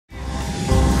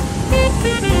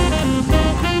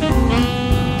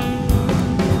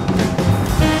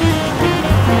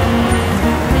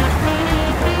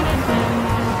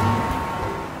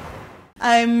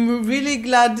I'm really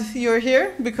glad you're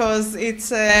here because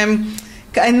it's.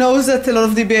 I know that a lot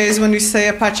of DBAs, when we say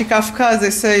Apache Kafka,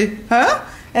 they say, huh?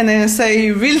 And then I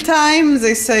say real time,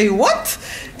 they say what?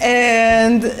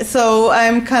 And so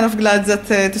I'm kind of glad that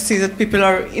to see that people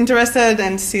are interested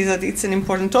and see that it's an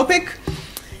important topic.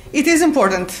 It is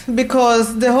important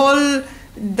because the whole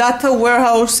data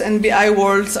warehouse and BI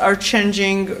worlds are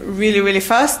changing really, really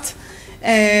fast.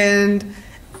 And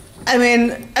I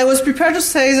mean, I was prepared to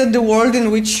say that the world in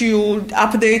which you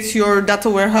update your data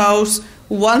warehouse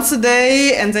once a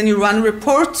day and then you run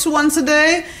reports once a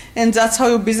day and that's how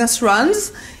your business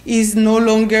runs is no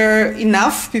longer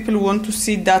enough. People want to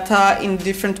see data in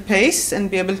different pace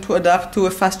and be able to adapt to a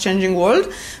fast-changing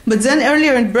world. But then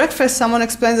earlier in breakfast, someone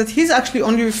explained that he's actually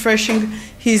only refreshing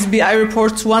his BI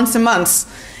reports once a month.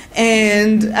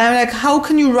 And I'm like, how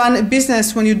can you run a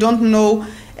business when you don't know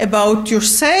about your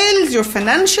sales, your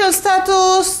financial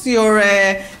status, your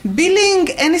billing,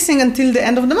 anything until the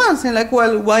end of the month? And like,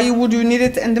 well, why would you need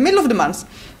it in the middle of the month?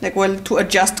 Like, well, to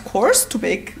adjust course, to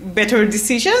make better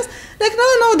decisions. Like,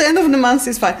 no, the end of the month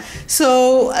is fine.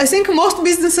 So I think most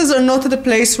businesses are not at a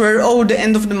place where, oh, the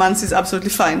end of the month is absolutely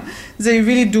fine. They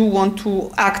really do want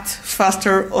to act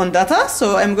faster on data.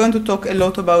 So I'm going to talk a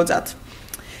lot about that.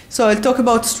 So I'll talk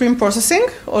about stream processing,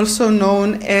 also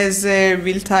known as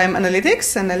real-time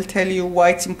analytics, and I'll tell you why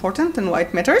it's important and why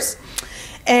it matters.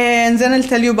 And then I'll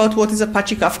tell you about what is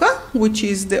Apache Kafka, which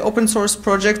is the open source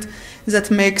project that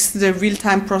makes the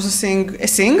real-time processing a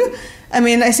thing. I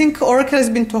mean, I think Oracle has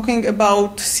been talking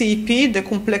about CEP, the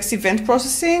complex event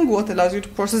processing, what allows you to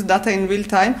process data in real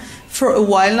time for a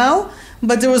while now.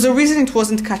 But there was a reason it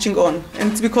wasn't catching on,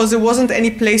 and it's because there wasn't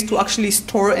any place to actually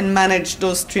store and manage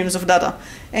those streams of data.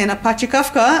 And Apache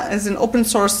Kafka, as an open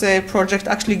source project,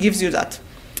 actually gives you that.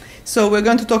 So we're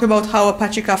going to talk about how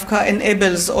Apache Kafka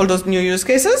enables all those new use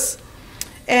cases.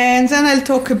 And then I'll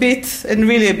talk a bit, and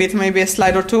really a bit, maybe a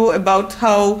slide or two, about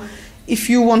how if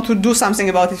you want to do something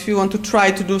about it, if you want to try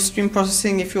to do stream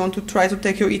processing, if you want to try to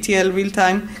take your ETL real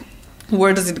time,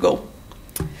 where does it go?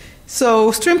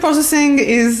 So stream processing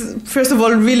is, first of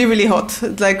all, really, really hot.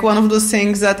 It's like one of those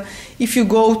things that if you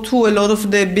go to a lot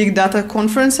of the big data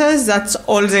conferences, that's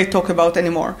all they talk about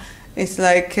anymore. It's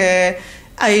like,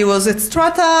 I was at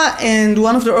Strata, and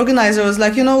one of the organizers was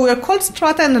like, you know, we're called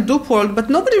Strata in Hadoop world, but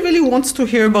nobody really wants to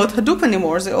hear about Hadoop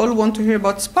anymore. They all want to hear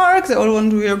about Spark. They all want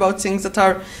to hear about things that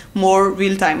are more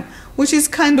real-time, which is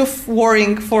kind of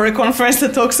worrying for a conference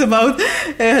that talks about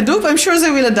Hadoop. I'm sure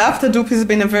they will adapt. Hadoop has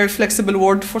been a very flexible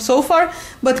word for so far,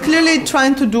 but clearly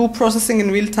trying to do processing in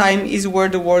real time is where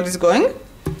the world is going.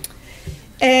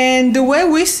 And the way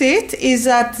we see it is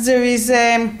that there is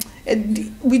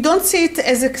we don't see it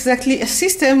as exactly a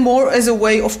system, more as a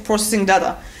way of processing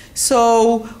data.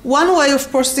 So one way of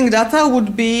processing data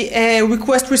would be a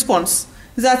request response.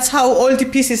 That's how all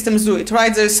TP systems do it,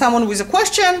 right? There's someone with a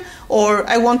question, or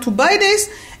I want to buy this,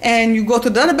 and you go to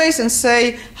the database and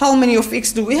say, how many of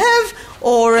X do we have,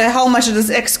 or how much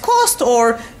does X cost,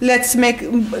 or let's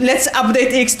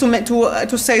update X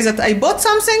to say that I bought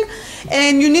something,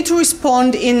 and you need to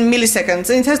respond in milliseconds.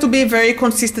 And it has to be a very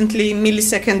consistently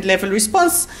millisecond level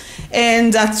response,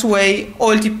 and that's why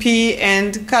OLTP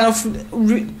and kind of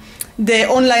the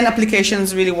online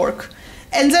applications really work.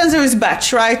 And then there is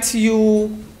batch, right?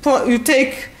 You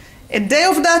take a day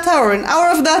of data or an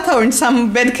hour of data, or in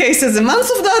some bad cases, a month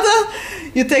of data.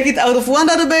 You take it out of one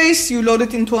database, you load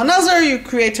it into another, you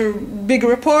create a big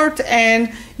report, and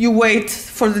you wait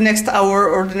for the next hour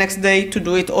or the next day to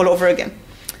do it all over again.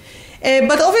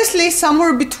 But obviously,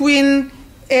 somewhere between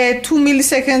 2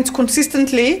 milliseconds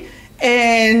consistently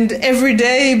and every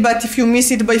day, but if you miss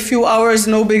it by a few hours,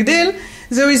 no big deal,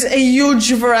 there is a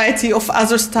huge variety of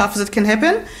other stuff that can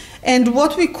happen. And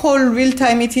what we call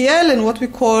real-time ETL and what we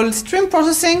call stream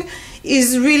processing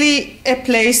is really a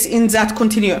place in that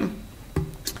continuum.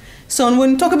 So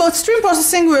when we talk about stream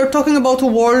processing, we're talking about a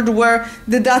world where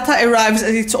the data arrives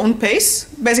at its own pace.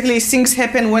 Basically, things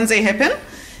happen when they happen.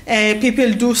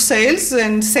 People do sales,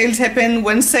 and sales happen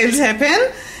when sales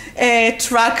happen.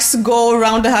 Trucks go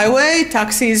around the highway,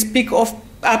 taxis pick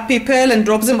up people and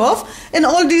drop them off, and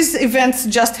all these events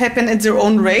just happen at their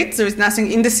own rate. There is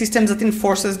nothing in the system that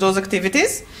enforces those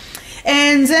activities.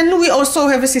 And then we also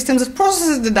have a system that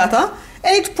processes the data,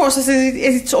 and it processes it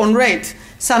at its own rate.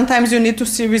 Sometimes you need to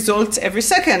see results every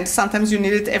second. Sometimes you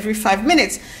need it every 5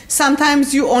 minutes.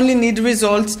 Sometimes you only need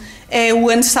results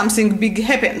when something big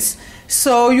happens.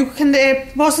 So you can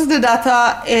process the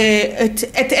data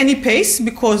at any pace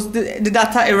because the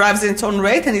data arrives at its own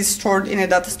rate and is stored in a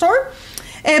data store.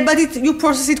 But you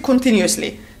process it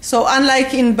continuously. So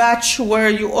unlike in batch where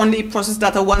you only process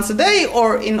data once a day,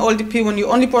 or in OLTP when you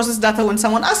only process data when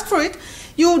someone asks for it,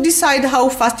 you decide how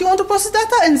fast you want to process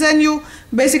data, and then you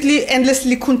basically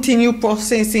endlessly continue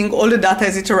processing all the data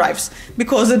as it arrives,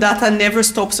 because the data never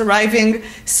stops arriving.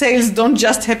 Sales don't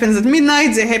just happen at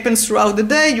midnight, they happen throughout the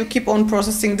day. You keep on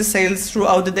processing the sales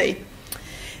throughout the day.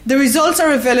 The results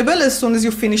are available as soon as you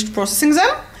finished processing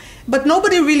them, but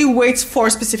nobody really waits for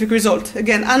a specific result.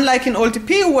 Again, unlike in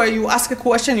OLTP where you ask a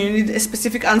question, you need a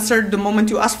specific answer the moment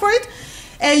you ask for it.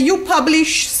 You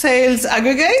publish sales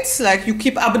aggregates, like you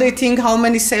keep updating how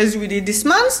many sales we did this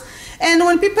month. And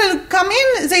when people come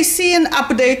in, they see an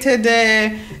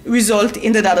updated result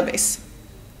in the database.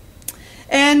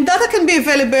 And data can be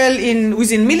available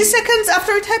within milliseconds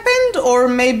after it happened, or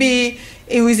maybe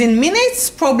within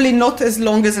minutes, probably not as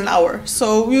long as an hour.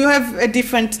 So you have a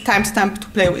different timestamp to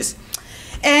play with.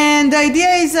 And the idea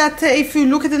is that if you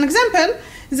look at an example,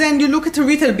 then you look at a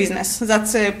retail business.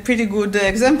 That's a pretty good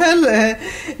example.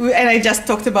 And I just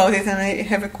talked about it, and I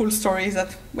have a cool story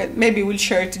that maybe we'll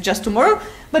share it just tomorrow.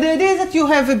 But the idea is that you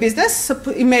have a business,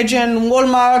 imagine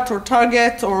Walmart or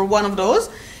Target or one of those,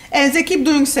 and they keep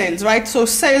doing sales, right? So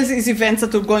sales is events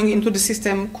that are going into the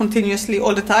system continuously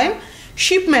all the time.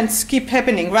 Shipments keep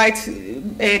happening, right?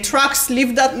 Trucks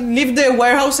leave the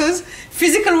warehouses,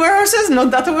 physical warehouses,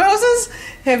 not data warehouses.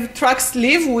 Have trucks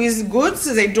leave with goods.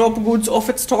 They drop goods off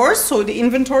at stores, so the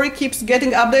inventory keeps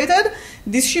getting updated.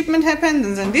 This shipment happened,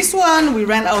 and then this one, we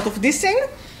ran out of this thing.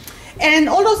 And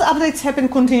all those updates happen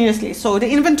continuously. So the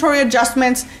inventory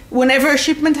adjustments, whenever a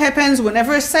shipment happens,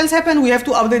 whenever sales happen, we have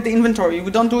to update the inventory. We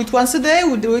don't do it once a day,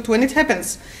 we do it when it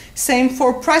happens. Same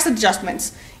for price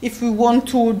adjustments. If we want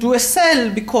to do a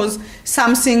sale because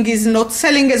something is not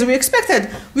selling as we expected,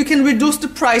 we can reduce the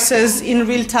prices in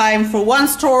real time for one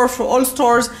store, for all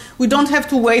stores. We don't have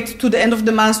to wait to the end of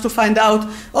the month to find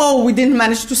out, oh, we didn't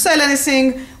manage to sell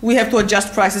anything, we have to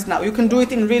adjust prices now. You can do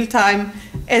it in real time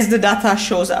as the data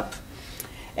shows up.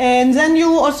 And then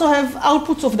you also have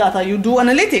outputs of data. You do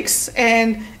analytics,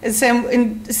 and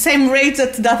in the same rate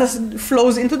that data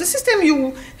flows into the system,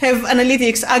 you have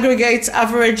analytics, aggregates,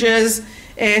 averages,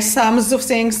 sums of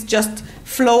things just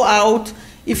flow out.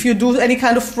 If you do any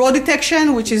kind of fraud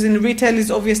detection, which is in retail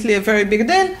is obviously a very big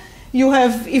deal, you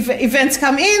have events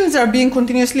come in, they're being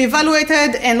continuously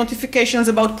evaluated, and notifications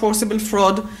about possible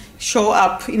fraud show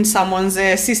up in someone's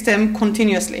system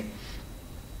continuously.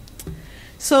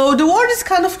 So the world is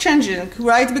kind of changing,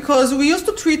 right? Because we used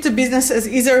to treat the business as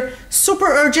either super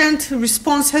urgent,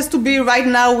 response has to be right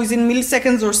now within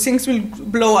milliseconds or things will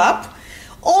blow up,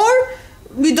 or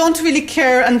we don't really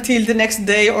care until the next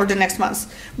day or the next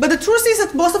month. But the truth is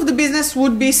that most of the business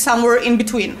would be somewhere in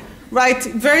between, right?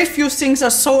 Very few things are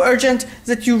so urgent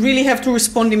that you really have to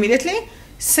respond immediately.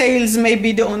 Sales may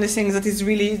be the only thing that is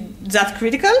really that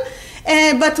critical.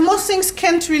 But most things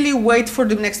can't really wait for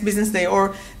the next business day,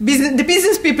 or the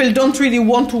business people don't really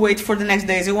want to wait for the next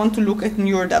day. They want to look at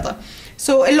newer data.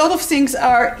 So a lot of things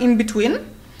are in between.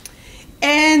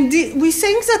 And we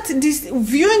think that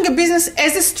viewing a business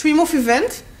as a stream of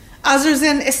event, other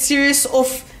than a series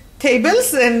of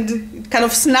tables and kind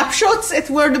of snapshots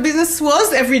at where the business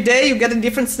was, every day you get a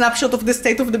different snapshot of the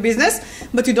state of the business,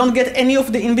 but you don't get any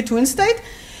of the in-between state.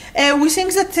 We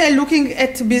think that looking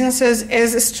at businesses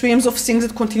as streams of things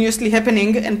that continuously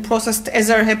happening and processed as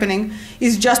they're happening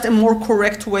is just a more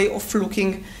correct way of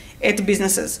looking at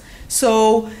businesses.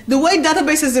 So the way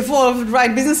databases evolved,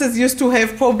 right, businesses used to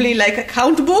have probably like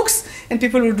account books, and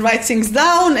people would write things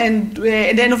down and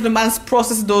at the end of the month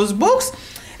process those books.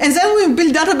 And then when we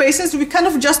built databases, we kind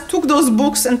of just took those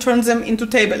books and turned them into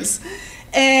tables.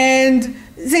 And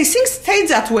they things stayed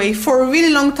that way for a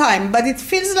really long time, but it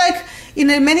feels like in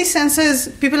many senses,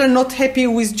 people are not happy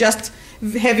with just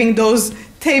having those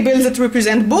tables that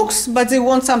represent books, but they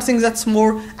want something that's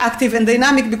more active and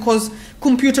dynamic because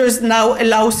computers now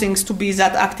allow things to be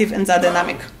that active and that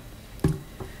dynamic.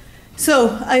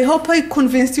 So I hope I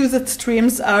convinced you that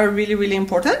streams are really, really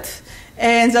important.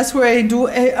 And that's where I do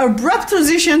an abrupt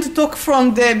transition to talk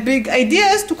from the big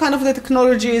ideas to kind of the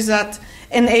technologies that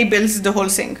enables the whole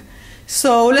thing.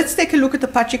 So let's take a look at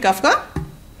Apache Kafka.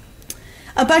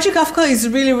 Apache Kafka is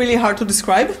really, really hard to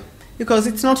describe because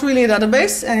it's not really a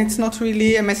database and it's not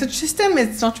really a message system.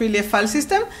 It's not really a file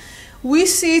system. We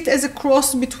see it as a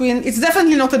cross between, it's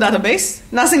definitely not a database,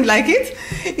 nothing like it.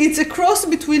 It's a cross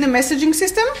between a messaging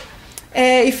system.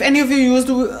 If any of you used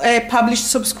publish,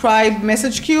 subscribe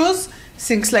message queues,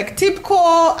 things like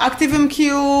TIBCO,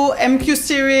 ActiveMQ, MQ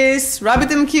series,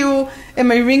 RabbitMQ.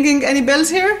 Am I ringing any bells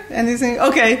here? Anything?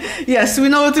 Okay, yes, we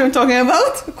know what we're talking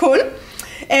about. Cool.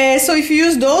 So if you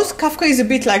use those, Kafka is a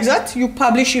bit like that. You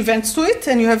publish events to it,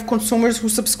 and you have consumers who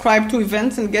subscribe to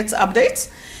events and get updates.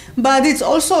 But it's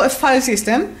also a file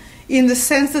system in the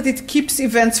sense that it keeps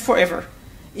events forever.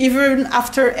 Even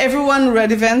after everyone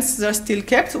read events, they're still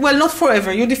kept. Well, not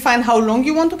forever. You define how long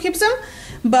you want to keep them.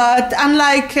 But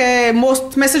unlike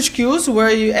most message queues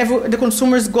where the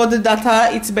consumers got the data,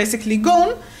 it's basically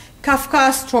gone,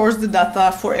 Kafka stores the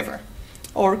data forever,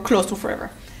 or close to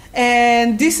forever.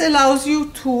 And this allows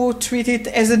you to treat it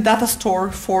as a data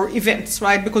store for events,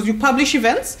 right? Because you publish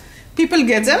events, people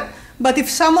get them, but if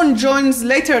someone joins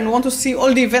later and want to see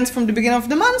all the events from the beginning of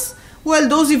the month, well,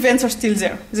 those events are still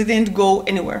there. They didn't go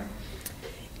anywhere.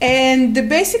 And the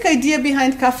basic idea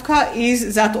behind Kafka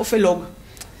is that of a log.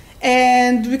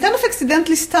 And we kind of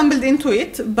accidentally stumbled into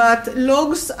it, but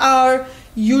logs are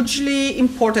hugely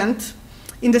important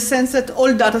in the sense that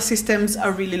all data systems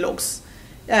are really logs.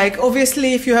 Like,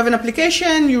 obviously, if you have an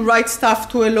application, you write stuff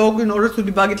to a log in order to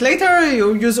debug it later.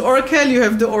 You use Oracle, you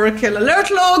have the Oracle alert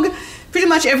log. Pretty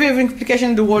much every application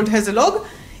in the world has a log.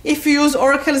 If you use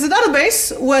Oracle as a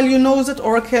database, well, you know that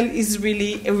Oracle is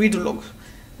really a redo log,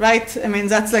 right? I mean,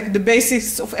 that's like the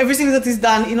basis of everything that is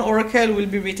done in Oracle will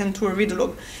be written to a redo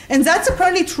log. And that's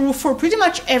apparently true for pretty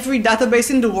much every database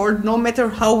in the world, no matter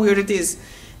how weird it is.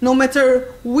 No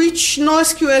matter which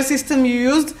NoSQL system you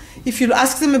used, if you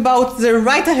ask them about the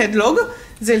write-ahead log,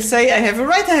 they'll say, I have a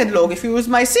write-ahead log. If you use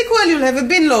MySQL, you'll have a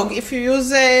bin log. If you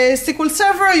use a SQL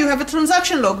Server, you have a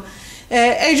transaction log.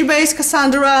 HBase,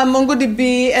 Cassandra,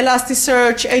 MongoDB,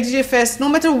 Elasticsearch, HDFS, no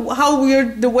matter how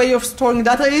weird the way of storing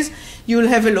data is, you'll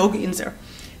have a log in there.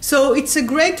 So it's a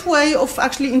great way of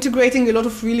actually integrating a lot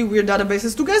of really weird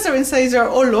databases together and say they're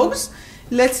all logs.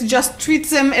 Let's just treat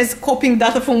them as copying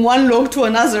data from one log to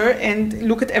another and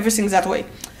look at everything that way.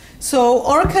 So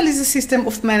Oracle is a system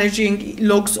of managing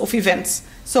logs of events.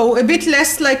 So a bit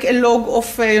less like a log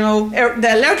of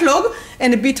the alert log,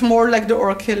 and a bit more like the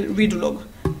Oracle redo log.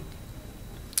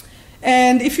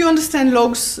 And if you understand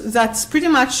logs, that's pretty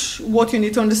much what you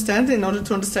need to understand in order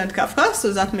to understand Kafka.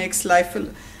 So that makes life,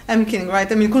 I'm kidding,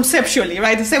 right? I mean, conceptually,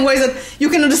 right? The same way that you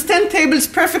can understand tables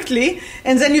perfectly,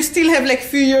 and then you still have like a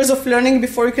few years of learning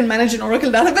before you can manage an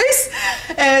Oracle database.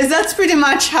 That's pretty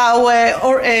much how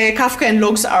Kafka and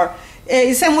logs are.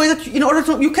 The same way that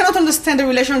you cannot understand a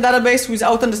relational database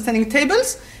without understanding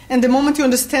tables. And the moment you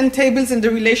understand tables and the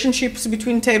relationships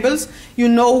between tables, you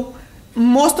know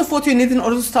most of what you need in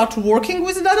order to start working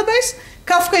with a database.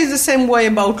 Kafka is the same way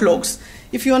about logs.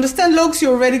 If you understand logs,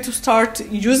 you're ready to start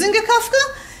using a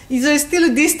Kafka. There is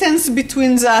still a distance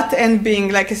between that and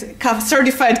being like a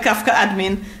certified Kafka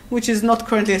admin, which is not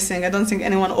currently a thing. I don't think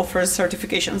anyone offers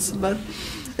certifications, but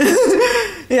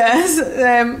yes.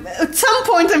 At some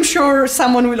point, I'm sure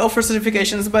someone will offer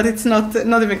certifications, but it's not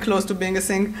even close to being a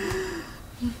thing.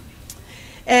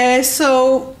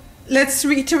 So let's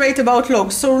reiterate about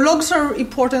logs. So logs are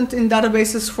important in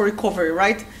databases for recovery,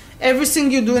 right?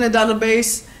 Everything you do in a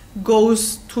database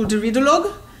goes to the redo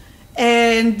log,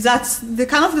 and that's the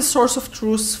kind of the source of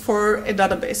truth for a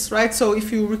database, right? So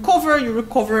if you recover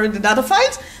the data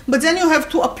files, but then you have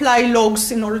to apply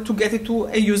logs in order to get it to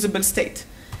a usable state.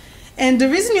 And the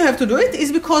reason you have to do it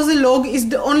is because the log is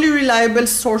the only reliable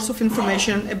source of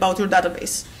information about your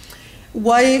database.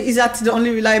 Why is that the only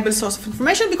reliable source of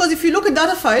information? Because if you look at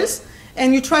data files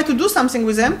and you try to do something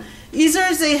with them,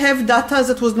 either they have data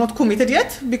that was not committed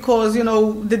yet because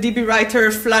the DB writer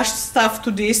flashed stuff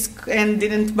to disk and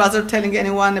didn't bother telling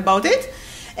anyone about it,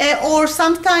 or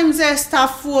sometimes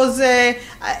stuff was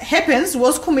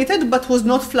committed but was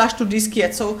not flashed to disk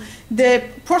yet. So the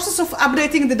process of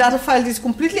updating the data file is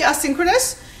completely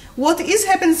asynchronous. What is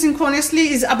happening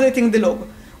synchronously is updating the log.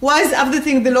 Why is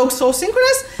updating the log so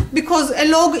synchronous? Because a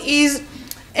log is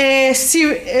a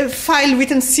file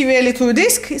written serially to a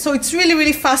disk, so it's really,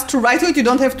 really fast to write to it. You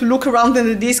don't have to look around in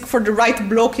the disk for the right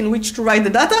block in which to write the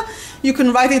data. You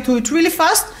can write it to it really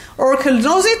fast. Oracle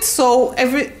knows it, so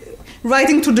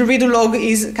writing to the redo log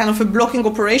is kind of a blocking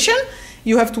operation.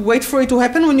 You have to wait for it to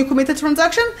happen when you commit a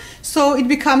transaction, so it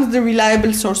becomes the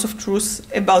reliable source of truth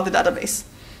about the database.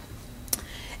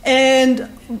 And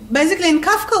basically in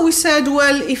Kafka we said,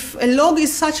 well, if a log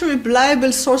is such a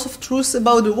reliable source of truth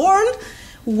about the world,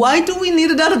 why do we need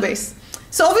a database?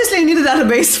 So obviously you need a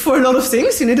database for a lot of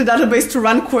things. You need a database to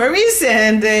run queries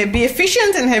and be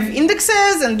efficient and have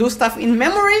indexes and do stuff in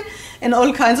memory and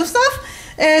all kinds of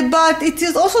stuff. But it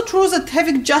is also true that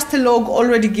having just a log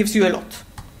already gives you a lot.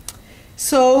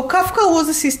 So Kafka was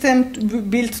a system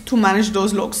built to manage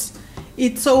those logs.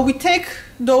 So we take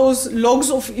those logs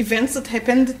of events that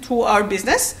happened to our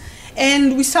business,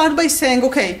 and we start by saying,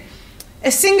 okay,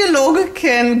 A single log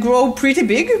can grow pretty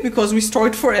big because we store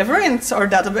it forever and it's our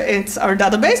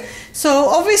database. So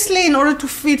obviously, in order to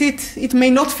fit it, it may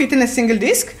not fit in a single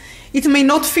disk. It may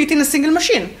not fit in a single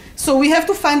machine. So we have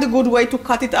to find a good way to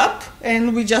cut it up,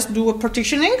 and we just do a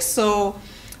partitioning. So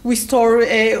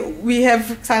we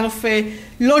have kind of a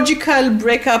logical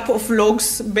breakup of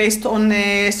logs based on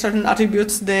certain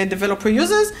attributes the developer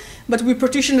uses, but we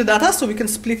partition the data so we can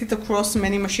split it across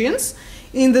many machines.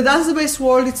 In the database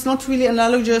world, it's not really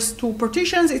analogous to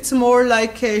partitions, it's more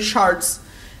like shards.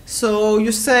 So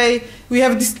you say, we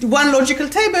have this one logical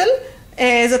table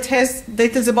that has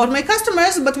details about my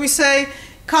customers, but we say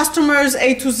customers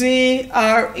A to Z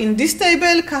are in this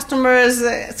table, customers,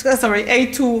 A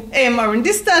to M are in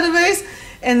this database,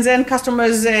 and then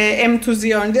customers M to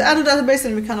Z are in the other database,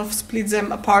 and we kind of split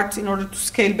them apart in order to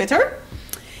scale better.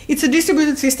 It's a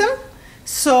distributed system,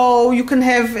 so you can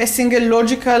have a single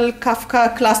logical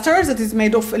Kafka cluster that is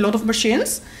made of a lot of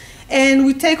machines. And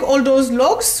we take all those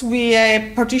logs, we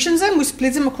partition them, we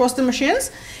split them across the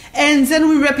machines, and then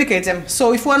we replicate them.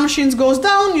 So if one machine goes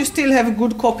down, you still have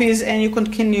good copies and you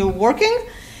continue working.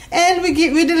 And we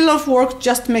did a lot of work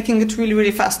just making it really,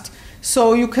 really fast.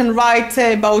 So you can write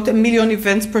about 1 million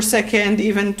events per second,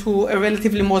 even to a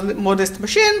relatively modest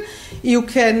machine. You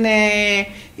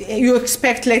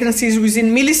expect latencies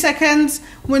within milliseconds.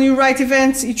 When you write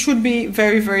events, it should be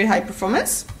very, very high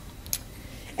performance.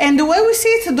 And the way we see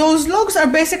it, those logs are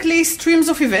basically streams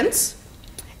of events.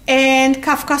 And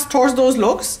Kafka stores those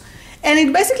logs. And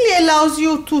it basically allows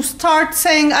you to start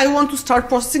saying, I want to start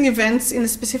processing events in a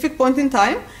specific point in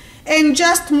time, and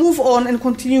just move on and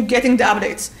continue getting the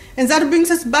updates. And that brings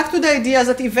us back to the idea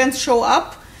that events show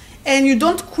up, and you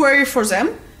don't query for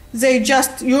them.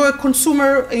 You're a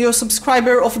consumer, you're a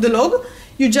subscriber of the log.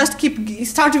 You just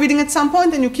start reading at some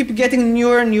point, and you keep getting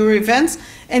newer and newer events,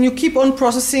 and you keep on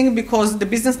processing because the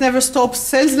business never stops,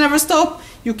 sales never stop.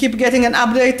 You keep getting an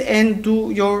update and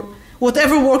do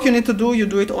whatever work you need to do, you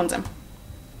do it on them.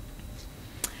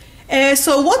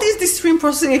 So what is this stream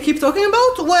processing I keep talking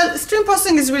about? Well, stream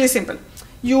processing is really simple.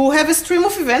 You have a stream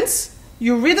of events,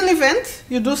 you read an event,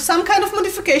 you do some kind of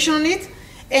modification on it,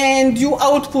 and you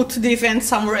output the event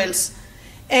somewhere else.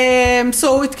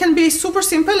 So it can be super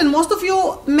simple, and most of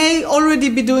you may already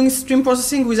be doing stream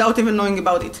processing without even knowing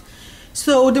about it.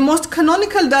 So the most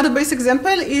canonical database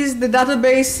example is the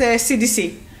database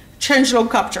CDC,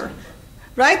 changelog capture,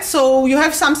 right? So you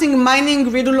have something mining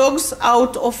redo logs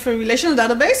out of a relational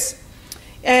database,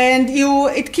 and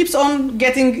it keeps on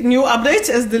getting new updates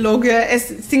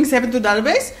as things happen to the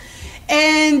database.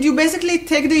 And you basically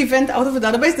take the event out of a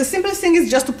database. The simplest thing is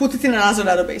just to put it in another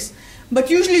database. But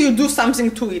usually you do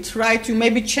something to it, right? You may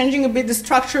be changing a bit the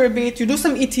structure a bit. You do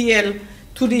some ETL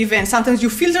to the event. Sometimes you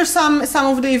filter some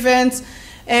of the events.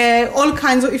 All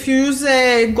kinds of, if you use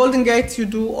Golden Gate, you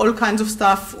do all kinds of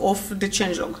stuff of the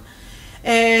changelog.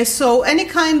 So any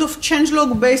kind of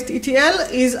changelog-based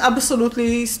ETL is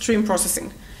absolutely stream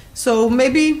processing. So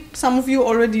maybe some of you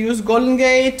already use Golden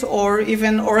Gate or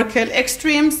even Oracle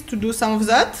Xstreams to do some of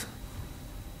that.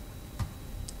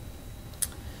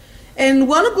 And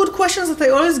one of the good questions that I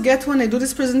always get when I do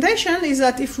this presentation is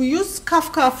that if we use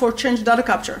Kafka for change data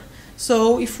capture,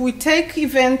 so if we take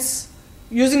events,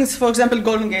 using, for example,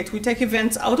 Golden Gate, we take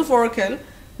events out of Oracle,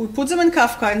 we put them in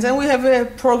Kafka, and then we have a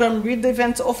program read the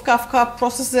events of Kafka,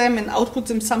 process them, and output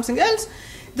them something else,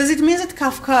 does it mean that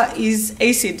Kafka is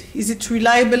ACID? Is it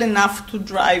reliable enough to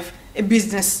drive a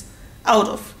business out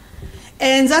of?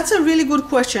 And that's a really good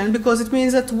question, because it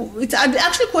means that the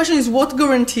actual question is, what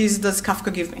guarantees does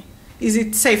Kafka give me? Is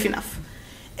it safe enough?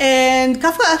 And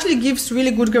Kafka actually gives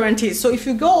really good guarantees. So if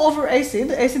you go over ACID,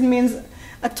 ACID means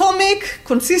atomic,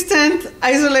 consistent,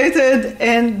 isolated,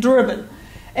 and durable.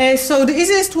 So the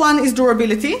easiest one is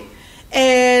durability.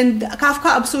 And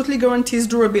Kafka absolutely guarantees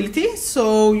durability.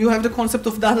 So you have the concept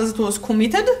of data that was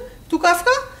committed to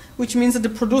Kafka, which means that the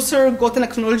producer got an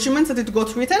acknowledgement that it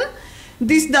got written.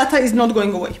 This data is not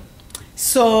going away.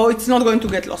 So it's not going to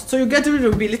get lost. So you get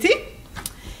durability.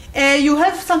 You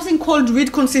have something called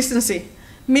read consistency,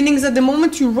 meaning that the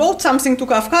moment you wrote something to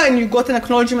Kafka and you got an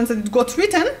acknowledgement that it got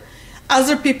written,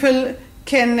 other people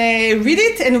can read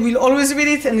it and will always read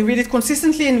it and read it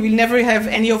consistently, and will never have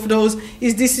any of those,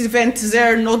 is this event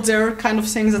there, not there, kind of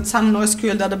things that some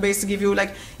NoSQL database give you.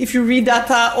 Like if you read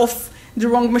data off the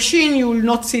wrong machine, you will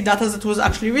not see data that was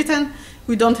actually written.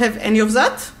 We don't have any of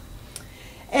that.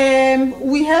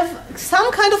 We have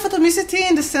some kind of atomicity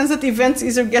in the sense that events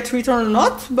either get written or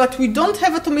not, but we don't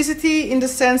have atomicity in the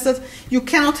sense that you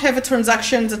cannot have a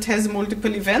transaction that has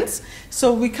multiple events.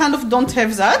 So we kind of don't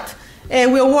have that.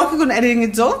 We are working on adding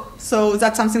it though, so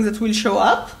that's something that will show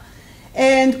up.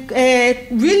 And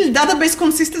real database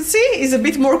consistency is a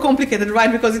bit more complicated,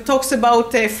 right? Because it talks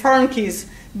about foreign keys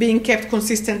being kept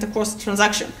consistent across the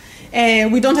transaction.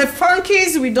 We don't have foreign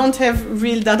keys, we don't have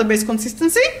real database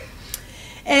consistency.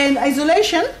 And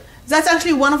isolation, that's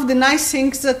actually one of the nice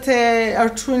things that are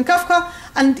true in Kafka.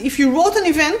 And if you wrote an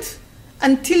event,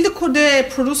 until the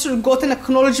producer got an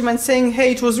acknowledgement saying,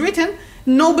 hey, it was written,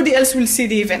 nobody else will see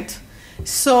the event.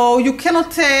 So you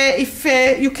cannot,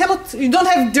 you don't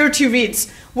have dirty reads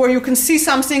where you can see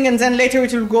something and then later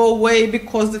it will go away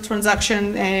because the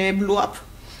transaction blew up.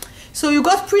 So you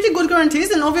got pretty good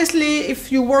guarantees, and obviously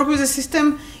if you work with a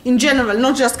system in general,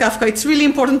 not just Kafka, it's really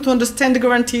important to understand the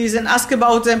guarantees and ask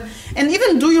about them, and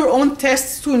even do your own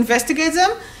tests to investigate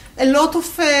them. A lot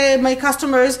of my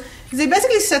customers, they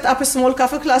basically set up a small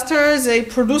Kafka cluster, they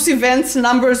produce events,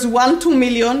 numbers 1 to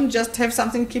million, just have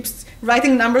something keeps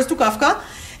writing numbers to Kafka,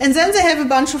 and then they have a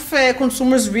bunch of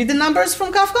consumers read the numbers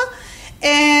from Kafka,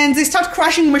 and they start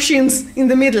crashing machines in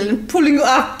the middle and pulling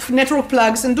up network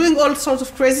plugs and doing all sorts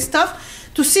of crazy stuff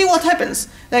to see what happens.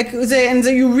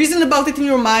 You reason about it in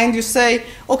your mind. You say,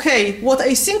 okay, what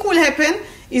I think will happen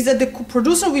is that the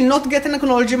producer will not get an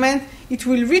acknowledgement. It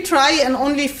will retry, and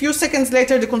only a few seconds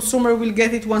later, the consumer will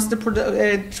get it once the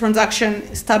transaction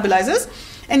stabilizes.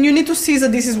 And you need to see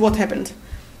that this is what happened.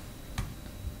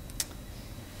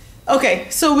 Okay,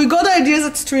 so we got the idea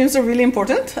that streams are really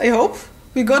important, I hope.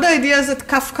 We got the idea that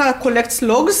Kafka collects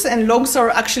logs, and logs are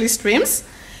actually streams.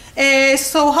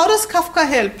 So how does Kafka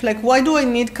help? Like, why do I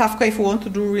need Kafka if we want to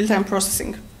do real-time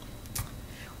processing?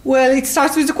 Well, it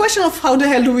starts with the question of how the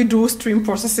hell do we do stream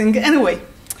processing anyway?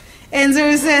 And there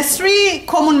is 3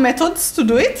 common methods to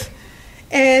do it.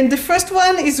 And the first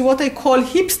one is what I call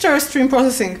hipster stream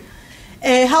processing.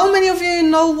 How many of you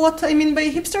know what I mean by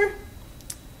hipster?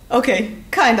 Okay,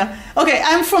 kinda. Okay,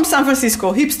 I'm from San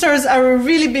Francisco. Hipsters are a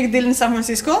really big deal in San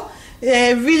Francisco.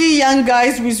 Really young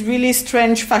guys with really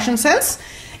strange fashion sense.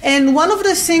 And one of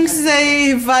the things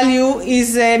they value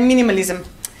is minimalism.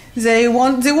 They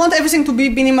want everything to be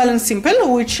minimal and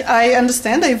simple, which I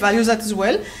understand. I value that as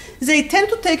well. They tend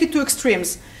to take it to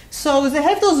extremes. So they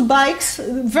have those bikes,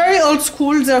 very old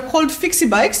school, they're called fixie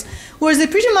bikes, where they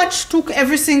pretty much took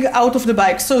everything out of the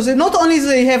bike. So they not only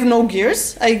they have no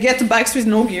gears, I get bikes with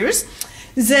no gears,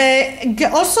 they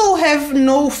also have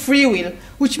no free wheel,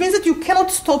 which means that you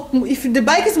cannot stop. If the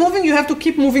bike is moving, you have to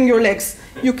keep moving your legs.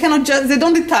 You cannot just, they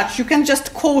don't detach. You can't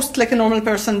just coast like a normal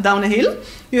person down a hill.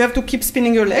 You have to keep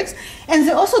spinning your legs. And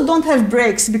they also don't have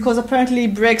brakes, because apparently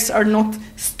brakes are not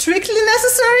strictly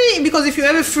necessary, because if you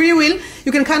have a free wheel,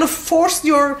 you can kind of force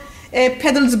your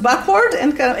pedals backward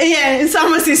and kind of, yeah, in San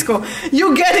Francisco.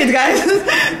 You get it, guys.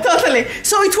 Totally.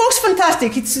 So it works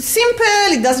fantastic. It's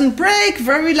simple, it doesn't break,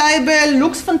 very reliable,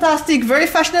 looks fantastic, very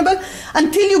fashionable,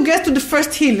 until you get to the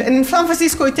first hill. And in San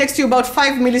Francisco, it takes you about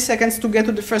 5 milliseconds to get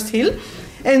to the first hill.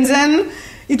 And then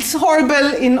it's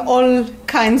horrible in all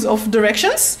kinds of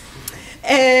directions.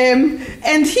 And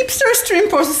hipster stream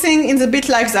processing is a bit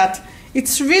like that.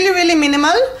 It's really, really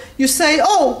minimal. You say,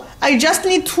 oh, I just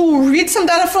need to read some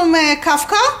data from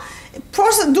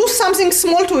Kafka, do something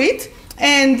small to it,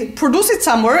 and produce it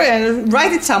somewhere, and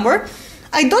write it somewhere.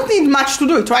 I don't need much to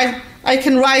do it, right? I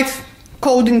can write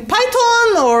code in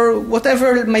Python or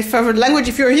whatever my favorite language.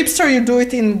 If you're a hipster, you do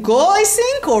it in Go, I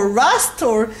think, or Rust,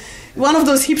 or one of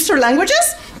those hipster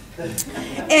languages.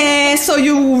 So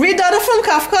you read data from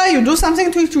Kafka, you do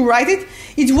something to it, you write it.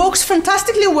 It works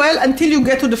fantastically well until you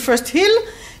get to the first hill.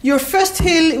 Your first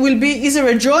hill will be either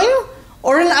a join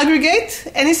or an aggregate,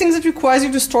 anything that requires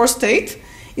you to store state,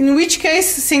 in which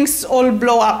case things all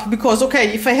blow up. Because,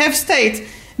 okay, if I have state,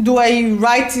 do I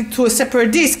write it to a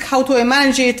separate disk? How do I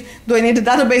manage it? Do I need a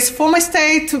database for my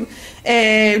state?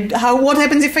 What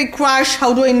happens if I crash?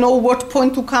 How do I know what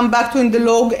point to come back to in the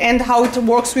log and how it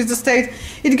works with the state?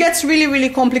 It gets really, really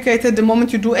complicated the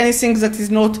moment you do anything that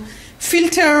is not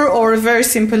filter or a very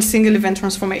simple single event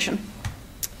transformation.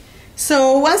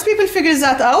 So once people figure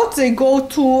that out, they go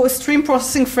to a stream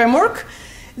processing framework.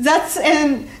 That's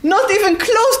not even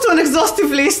close to an exhaustive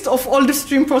list of all the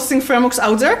stream processing frameworks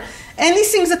out there.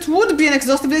 Anything that would be an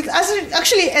exhaustive list,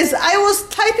 actually, as I was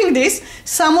typing this,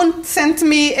 someone sent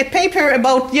me a paper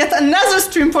about yet another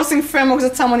stream processing framework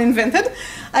that someone invented.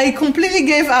 I completely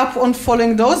gave up on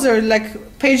following those. There are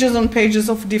like pages on pages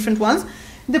of different ones.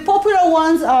 The popular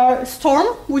ones are Storm,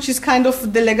 which is kind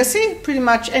of the legacy. Pretty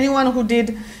much anyone who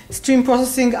did stream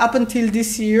processing up until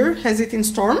this year has it in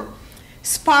Storm.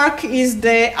 Spark is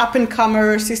the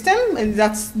up-and-comer system. And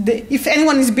that's if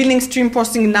anyone is building stream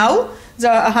processing now,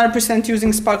 they're 100%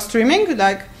 using Spark streaming.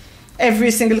 Like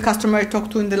every single customer I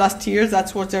talked to in the last year,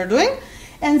 that's what they're doing.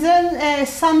 And then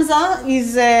Samza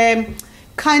is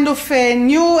kind of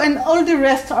new, and all the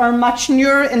rest are much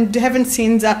newer and haven't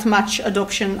seen that much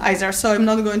adoption either. So I'm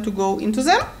not going to go into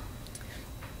them.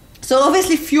 So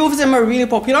obviously few of them are really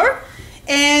popular.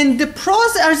 And the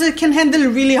pros are they can handle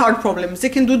really hard problems. They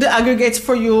can do the aggregates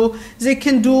for you. They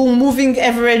can do moving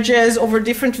averages over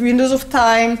different windows of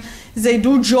time. They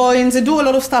do joins. They do a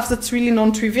lot of stuff that's really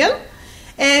non-trivial.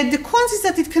 The cons is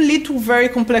that it can lead to very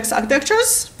complex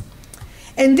architectures.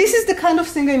 And this is the kind of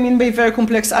thing I mean by very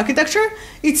complex architecture.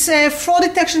 It's a fraud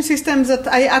detection system that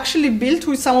I actually built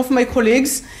with some of my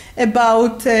colleagues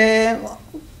about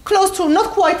close to, not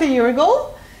quite a year ago.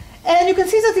 And you can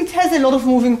see that it has a lot of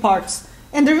moving parts.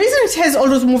 And the reason it has all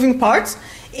those moving parts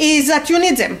is that you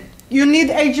need them. You need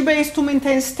HBase to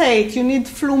maintain state. You need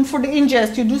Flume for the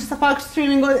ingest. You do Spark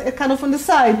streaming kind of on the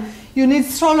side. You need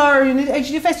Solar. You need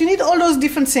HDFS. You need all those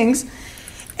different things.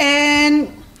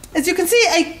 And as you can see,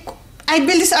 I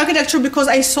built this architecture because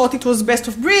I thought it was best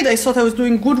of breed. I thought I was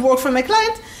doing good work for my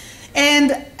client. And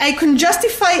I can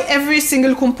justify every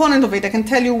single component of it. I can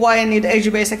tell you why I need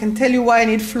HBase. I can tell you why I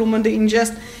need Flume on the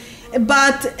ingest.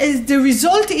 But the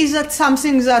result is that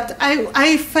something that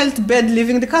I felt bad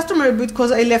leaving the customer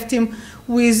because I left him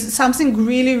with something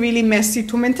really, really messy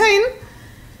to maintain,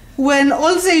 when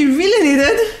all they really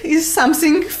needed is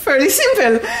something fairly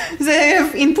simple. They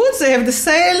have inputs, they have the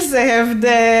sales, they have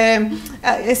the,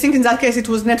 I think in that case it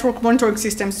was network monitoring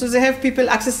systems. So they have people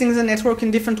accessing the network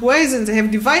in different ways, and they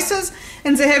have devices,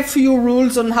 and they have few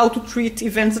rules on how to treat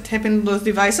events that happen on those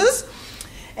devices.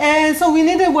 And so we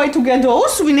needed a way to get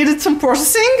those. We needed some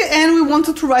processing, and we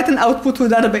wanted to write an output to a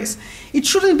database. It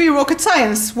shouldn't be rocket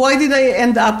science. Why did I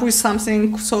end up with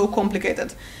something so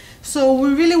complicated? So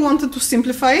we really wanted to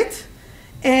simplify it,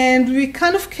 and we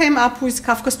kind of came up with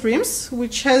Kafka Streams,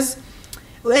 which has,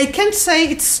 I can't say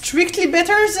it's strictly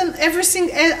better than everything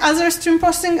other stream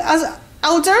processing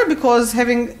out there, because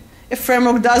having a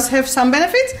framework does have some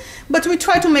benefits, but we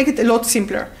try to make it a lot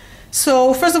simpler.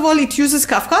 So first of all, it uses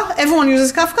Kafka. Everyone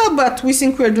uses Kafka, but we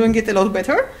think we're doing it a lot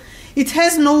better. It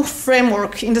has no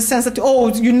framework in the sense that, oh,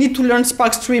 you need to learn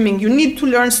Spark streaming, you need to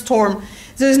learn Storm.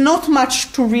 There's not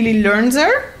much to really learn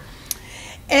there.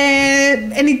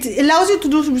 And it allows you to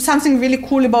do something really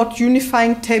cool about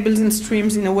unifying tables and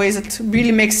streams in a way that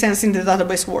really makes sense in the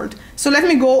database world. So let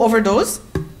me go over those.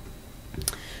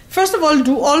 First of all,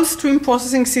 do all stream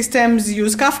processing systems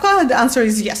use Kafka? The answer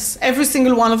is yes. Every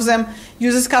single one of them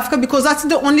uses Kafka because that's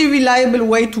the only reliable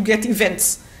way to get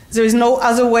events. There is no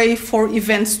other way for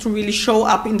events to really show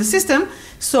up in the system,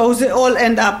 so they all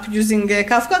end up using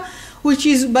Kafka, which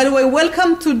is, by the way,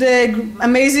 welcome to the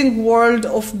amazing world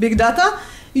of big data.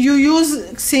 You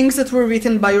use things that were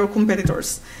written by your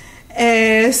competitors.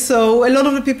 So a lot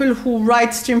of the people who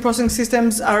write stream processing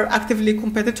systems are actively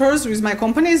competitors with my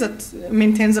company that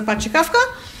maintains Apache Kafka,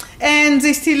 and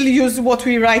they still use what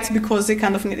we write because they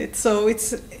kind of need it. So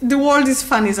the world is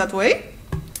funny that way.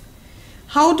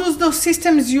 How do those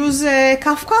systems use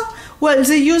Kafka? Well,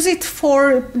 they use it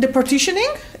for the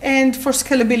partitioning and for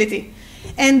scalability.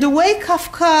 And the way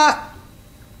Kafka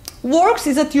works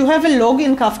is that you have a log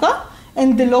in Kafka,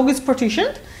 and the log is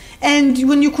partitioned. And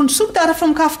when you consume data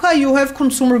from Kafka, you have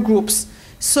consumer groups.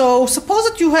 So suppose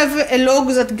that you have a log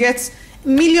that gets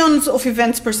millions of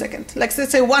events per second, like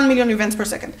let's say 1 million events per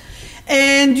second.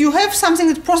 And you have something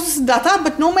that processes data,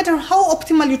 but no matter how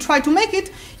optimal you try to make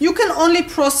it, you can only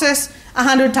process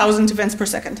 100,000 events per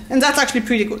second. And that's actually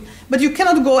pretty good. But you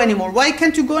cannot go anymore. Why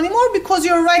can't you go anymore? Because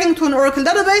you're writing to an Oracle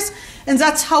database, and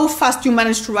that's how fast you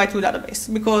manage to write to a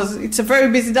database. Because it's a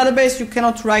very busy database, you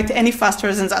cannot write any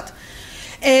faster than that.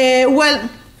 Well,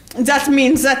 that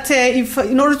means that if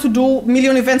in order to do 1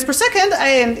 million events per second,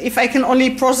 and if I can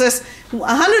only process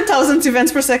 100,000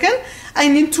 events per second, I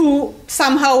need to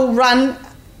somehow run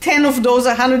 10 of those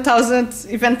 100,000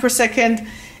 events per second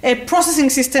processing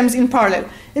systems in parallel.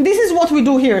 And this is what we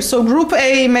do here. So group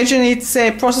A, imagine it's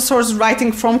processors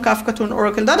writing from Kafka to an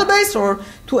Oracle database or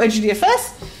to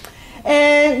HDFS.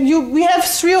 We have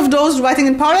 3 of those writing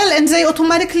in parallel, and they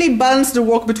automatically balance the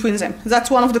work between them. That's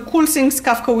one of the cool things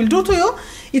Kafka will do to you.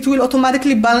 It will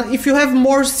automatically balance. If you have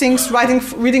more things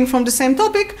reading from the same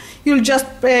topic, you'll just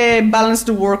balance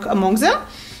the work among them.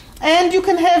 And you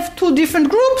can have 2 different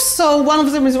groups. So one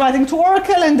of them is writing to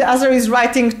Oracle, and the other is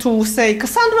writing to, say,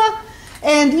 Cassandra.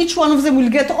 And each one of them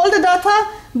will get all the data,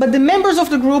 but the members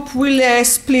of the group will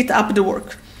split up the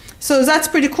work. So that's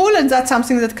pretty cool, and that's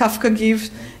something that Kafka gives.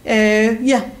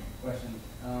 Yeah. Question.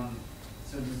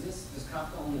 So does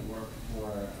Kafka only work for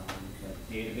like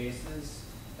databases,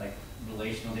 like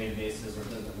relational databases, or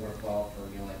does it work well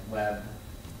for like web?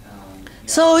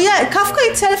 So yeah, Kafka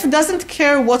itself doesn't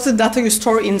care what the data you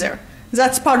store in there.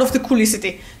 That's part of the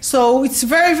coolicity. So it's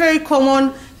very, very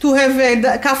common to have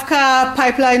a Kafka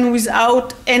pipeline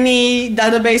without any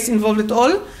database involved at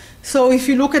all. So if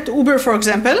you look at Uber, for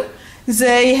example,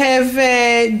 they have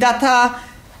data.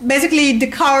 Basically, the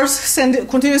cars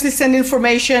continuously send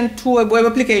information to a web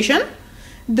application.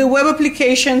 The web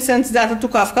application sends data to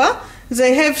Kafka.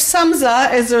 They have Samza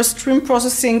as their stream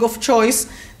processing of choice,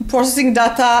 processing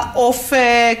data of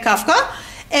Kafka,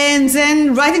 and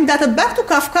then writing data back to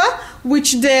Kafka,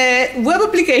 which the web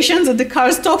application that the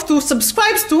cars talk to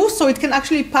subscribes to, so it can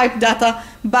actually pipe data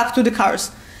back to the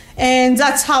cars. And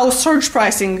that's how surge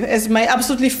pricing, as my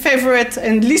absolutely favorite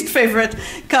and least favorite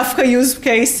Kafka use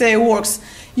case works.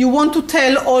 You want to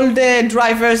tell all the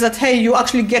drivers that, hey, you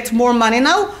actually get more money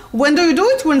now. When do you do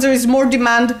it? When there is more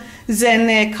demand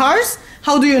than cars.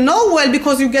 How do you know? Well,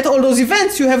 because you get all those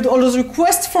events, you have all those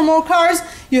requests for more cars,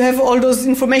 you have all those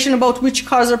information about which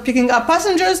cars are picking up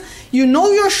passengers, you know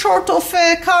you're short of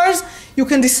cars, you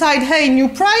can decide, hey, new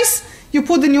price, you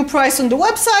put the new price on the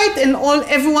website, and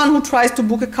everyone who tries to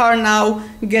book a car now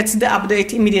gets the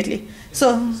update immediately.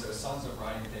 So Sons of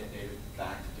writing data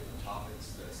back to different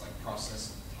topics, that's like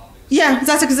processing topics. Yeah,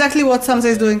 that's exactly what Samza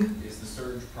is doing. Is the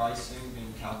surge pricing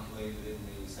being calculated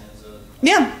in the Sansa?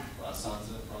 Yeah.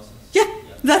 Yeah,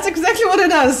 that's exactly what it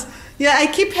does. Yeah, I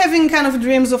keep having kind of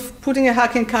dreams of putting a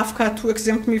hack in Kafka to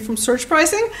exempt me from surge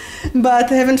pricing, but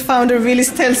I haven't found a really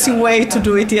stealthy way to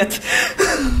do it yet.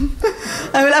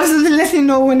 I will absolutely let you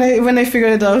know when I figure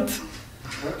it out.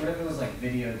 What if it was like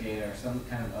video data or some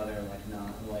kind of other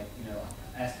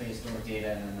S-based or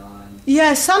data and a non?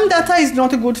 Yeah, some data is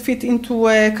not a good fit into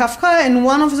Kafka, and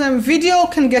one of them, video,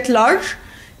 can get large.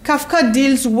 Kafka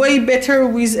deals way better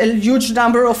with a huge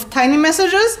number of tiny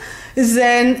messages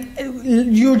than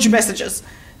huge messages.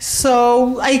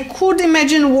 So I could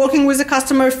imagine working with a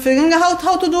customer figuring out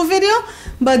how to do video,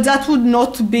 but that would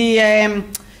not be I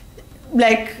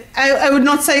would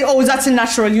not say, oh, that's a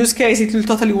natural use case. It will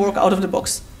totally work out of the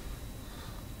box.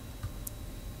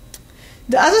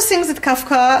 The other things that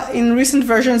Kafka in recent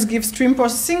versions gives stream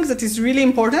processing that is really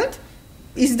important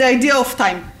is the idea of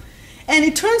time. And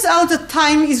it turns out that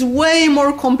time is way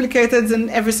more complicated than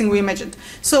everything we imagined.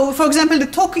 So, for example, the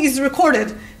talk is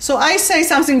recorded. So I say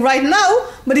something right now,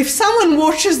 but if someone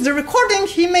watches the recording,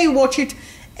 he may watch it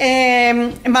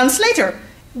a month later.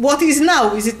 What is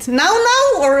now? Is it now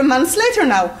or a month later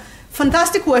now?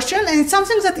 Fantastic question, and it's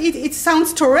something that it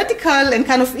sounds theoretical and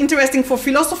kind of interesting for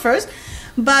philosophers.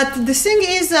 But the thing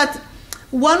is that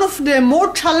one of the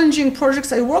more challenging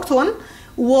projects I worked on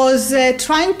was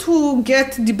trying to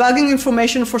get debugging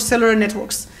information for cellular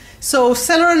networks. So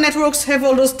cellular networks have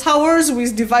all those towers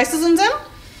with devices on them,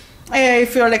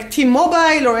 if you're like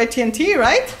T-Mobile or AT&T,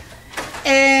 right?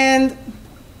 And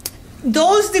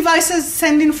those devices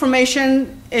send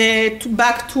information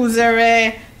back to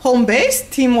their home base,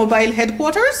 T-Mobile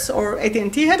headquarters or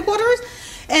AT&T headquarters,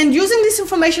 and using this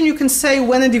information you can say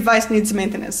when a device needs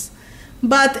maintenance.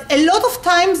 But a lot of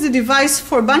times the device,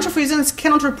 for a bunch of reasons,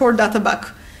 cannot report data back.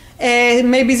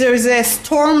 Maybe there is a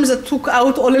storm that took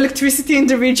out all electricity in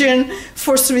the region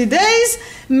for 3 days.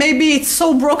 Maybe it's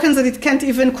so broken that it can't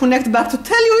even connect back to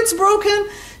tell you it's broken.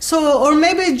 So, or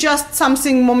maybe just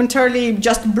something momentarily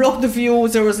just blocked the view.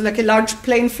 There was like a large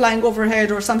plane flying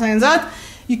overhead or something like that.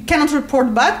 You cannot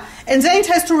report back. And then it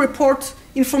has to report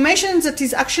information that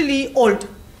is actually old.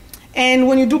 And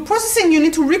when you do processing, you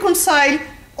need to reconcile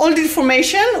all the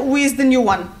information with the new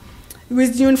one,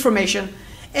 with new information.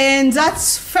 And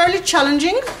that's fairly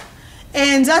challenging.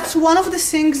 And that's one of the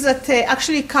things that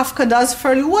actually Kafka does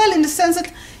fairly well, in the sense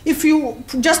that if you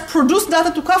just produce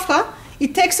data to Kafka,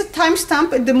 it takes a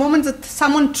timestamp at the moment that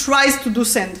someone tries to do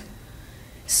send.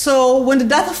 So when the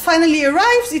data finally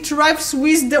arrives, it arrives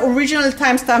with the original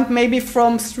timestamp, maybe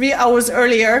from 3 hours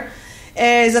earlier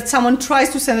that someone tries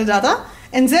to send the data.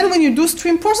 And then when you do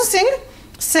stream processing,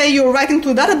 say you're writing to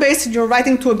a database, you're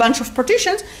writing to a bunch of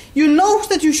partitions, you know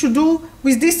that you should do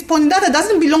with this point data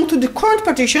doesn't belong to the current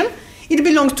partition, it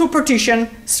belongs to a partition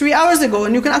 3 hours ago,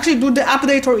 and you can actually do the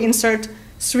update or insert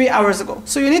 3 hours ago.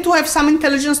 So you need to have some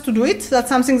intelligence to do it. That's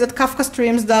something that Kafka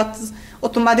Streams does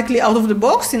automatically out of the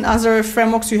box. In other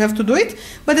frameworks you have to do it,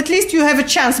 but at least you have a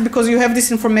chance because you have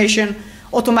this information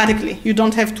automatically. You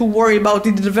don't have to worry about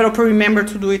did the developer remember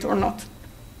to do it or not.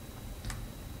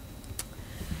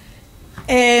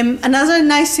 Another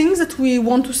nice thing that we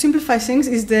want to simplify things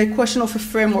is the question of a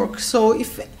framework. So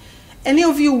if any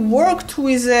of you worked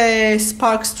with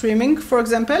Spark streaming, for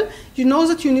example, you know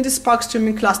that you need a Spark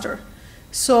streaming cluster.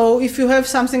 So if you have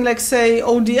something like, say,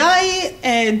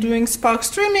 ODI doing Spark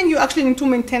streaming, you actually need to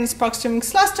maintain a Spark streaming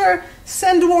cluster,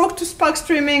 send work to Spark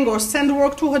streaming or send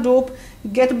work to Hadoop,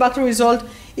 get back the result.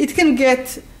 it can get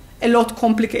a lot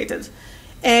complicated.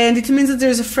 And it means that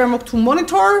there's a framework to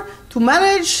monitor, to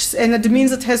manage, and it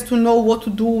means it has to know what to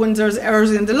do when there's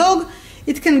errors in the log.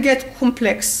 It can get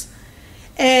complex.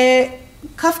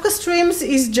 Kafka Streams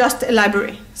is just a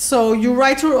library. So you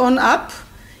write your own app,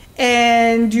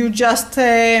 and you just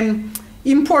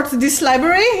import this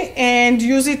library and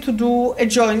use it to do a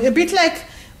join. A bit like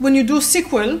when you do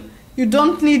SQL, you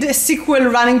don't need a SQL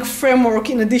running framework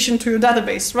in addition to your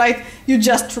database, right? You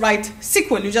just write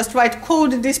SQL. You just write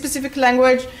code in this specific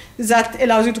language that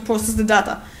allows you to process the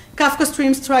data. Kafka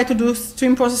Streams try to do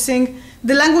stream processing.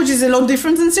 The language is a lot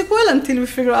different than SQL until we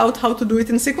figure out how to do it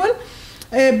in SQL.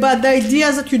 But the idea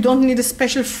is that you don't need a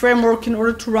special framework in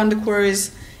order to run the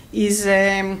queries is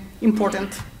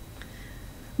important.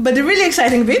 But the really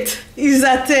exciting bit is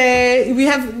that we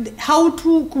have how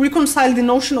to reconcile the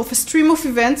notion of a stream of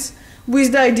events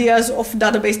with the ideas of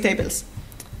database tables.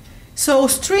 So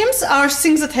streams are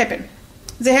things that happen.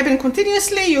 They happen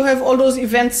continuously. You have all those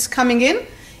events coming in.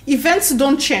 Events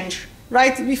don't change,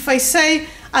 right? If I say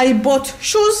I bought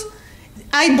shoes,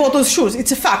 I bought those shoes.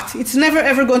 It's a fact. It's never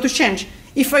ever going to change.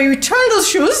 If I return those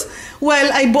shoes,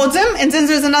 well, I bought them, and then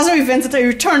there's another event that I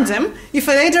returned them. If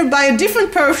I later buy a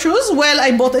different pair of shoes, well,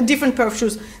 I bought a different pair of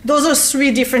shoes. Those are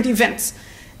 3 different events.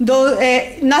 Though,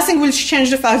 nothing will change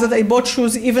the fact that I bought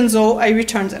shoes even though I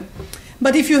returned them.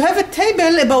 But if you have a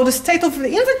table about the state of the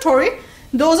inventory,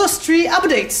 those are 3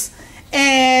 updates.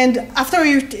 And after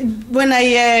when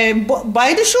I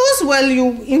buy the shoes, well, you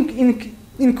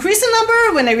increase the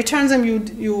number. When I return them,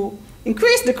 you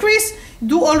increase, decrease,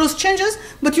 do all those changes.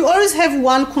 But you always have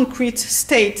one concrete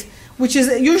state, which is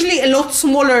usually a lot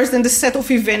smaller than the set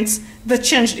of events that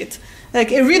changed it.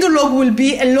 Like a redo log will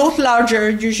be a lot larger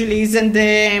usually than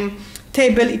the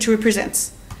table it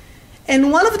represents.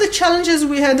 And one of the challenges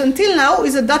we had until now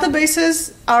is that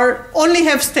databases only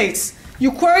have states.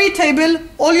 You query a table,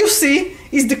 all you see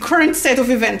is the current state of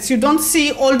events. You don't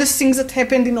see all the things that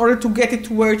happened in order to get it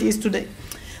to where it is today.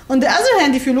 On the other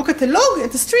hand, if you look at the log,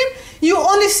 at the stream, you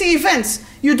only see events.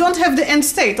 You don't have the end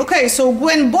state. Okay, so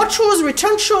Gwen bought shoes,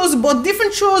 returned shoes, bought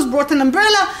different shoes, brought an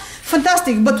umbrella.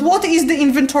 Fantastic. But what is the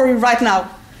inventory right now?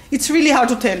 It's really hard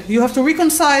to tell. You have to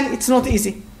reconcile. It's not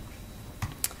easy.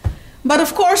 But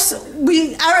of course,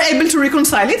 we are able to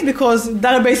reconcile it because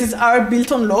databases are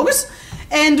built on logs.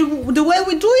 And the way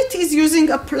we do it is using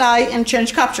apply and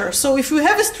change capture. So if you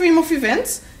have a stream of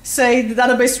events, say the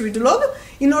database read the log,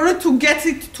 in order to get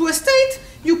it to a state,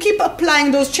 you keep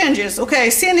applying those changes. Okay, I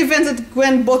see an event that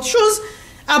Gwen bought shoes,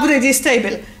 update this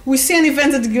table. We see an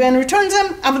event that Gwen returns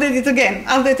them, update it again,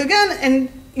 and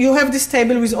you have this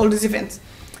table with all these events.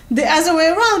 The other way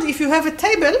around, if you have a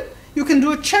table, you can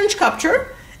do a change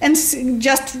capture and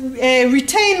just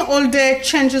retain all the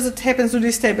changes that happens to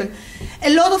this table.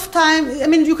 A lot of time, I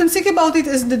mean, you can think about it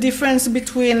as the difference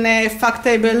between fact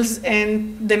tables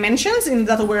and dimensions in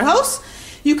the data warehouse.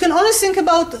 You can only think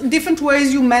about different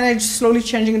ways you manage slowly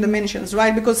changing dimensions,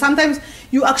 right? Because sometimes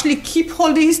you actually keep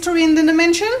all the history in the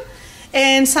dimension,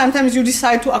 and sometimes you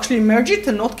decide to actually merge it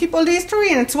and not keep all the history,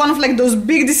 and it's one of like those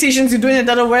big decisions you do in a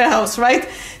data warehouse, right?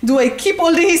 Do I keep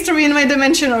all the history in my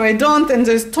dimension or I don't? And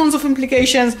there's tons of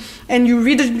implications, and you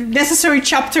read a necessary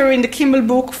chapter in the Kimball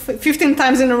book 15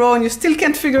 times in a row and you still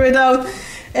can't figure it out.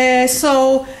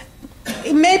 So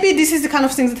maybe this is the kind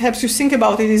of thing that helps you think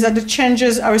about it, is that the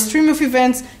changes are a stream of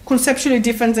events conceptually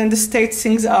different than the state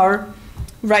things are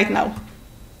right now.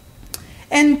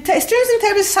 And streams and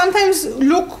tables sometimes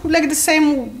look like the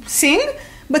same thing,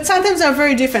 but sometimes are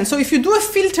very different. So if you do a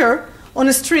filter on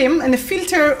a stream and a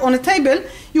filter on a table,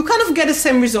 you kind of get the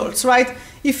same results, right?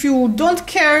 If you only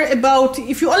care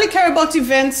about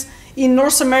events in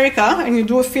North America and you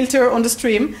do a filter on the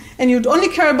stream, and you only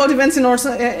care about events in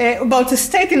about the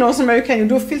state in North America and you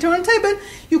do a filter on a table,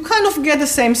 you kind of get the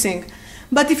same thing.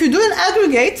 But if you do an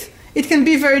aggregate, it can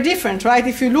be very different, right?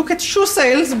 If you look at shoe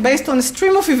sales based on a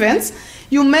stream of events,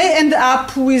 you may end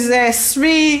up with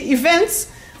 3 events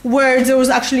where there was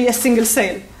actually a single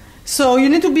sale. So you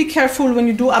need to be careful when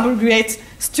you do aggregate.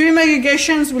 Stream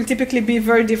aggregations will typically be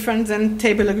very different than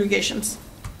table aggregations.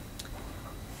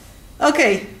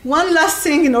 Okay, one last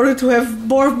thing in order to have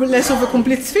more or less of a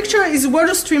complete picture is where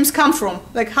do streams come from?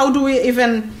 Like, how do we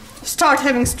even start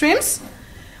having streams?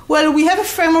 Well, we have a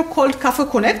framework called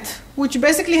Kafka Connect, which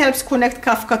basically helps connect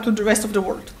Kafka to the rest of the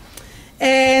world.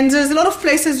 And there's a lot of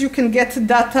places you can get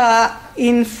data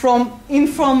in from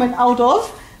and out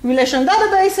of. Relational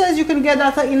databases, you can get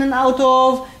data in and out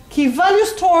of. Key value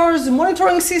stores,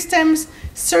 monitoring systems,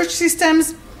 search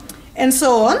systems, and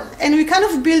so on. And we kind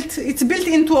of it's built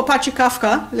into Apache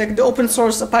Kafka, like the open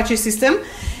source Apache system,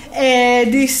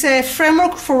 this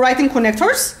framework for writing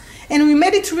connectors. And we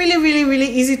made it really, really, really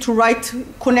easy to write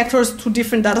connectors to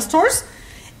different data stores.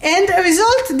 And as a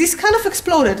result, this kind of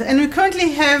exploded. And we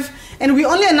currently have, and we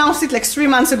only announced it like 3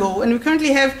 months ago, and we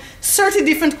currently have 30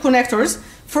 different connectors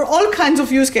for all kinds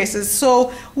of use cases.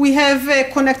 So we have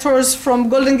connectors from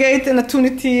Golden Gate and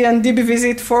Attunity and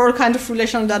DBVisit for all kinds of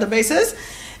relational databases.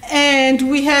 And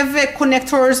we have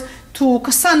connectors to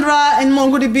Cassandra and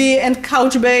MongoDB and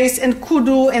Couchbase and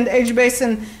Kudu and HBase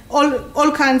and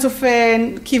all kinds of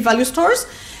key value stores.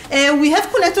 We have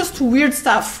connectors to weird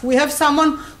stuff. We have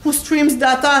someone who streams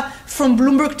data from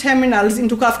Bloomberg terminals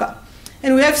into Kafka.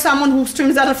 And we have someone who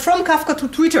streams data from Kafka to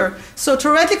Twitter. So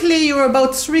theoretically, you're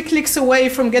about 3 clicks away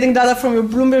from getting data from your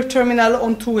Bloomberg terminal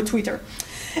onto a Twitter.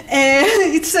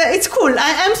 It's cool.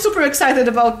 I'm super excited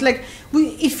about, like,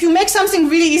 if you make something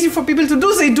really easy for people to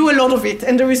do, they do a lot of it.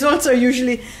 And the results are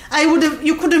usually,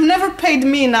 you could have never paid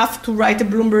me enough to write a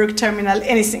Bloomberg terminal,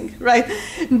 anything, right?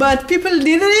 But people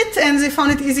needed it, and they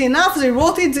found it easy enough. They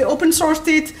wrote it, they open sourced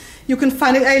it. You can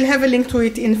find it. I'll have a link to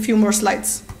it in a few more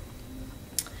slides.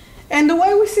 And the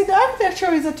way we see the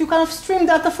architecture is that you kind of stream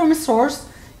data from a source,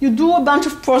 you do a bunch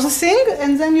of processing,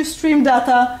 and then you stream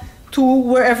data to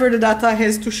wherever the data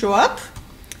has to show up.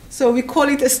 So we call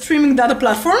it a streaming data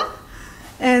platform,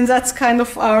 and that's kind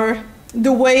of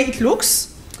the way it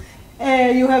looks.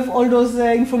 You have all those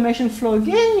information flowing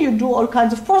in, you do all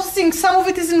kinds of processing. Some of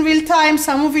it is in real time,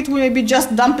 some of it will maybe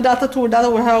just dump data to a data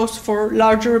warehouse for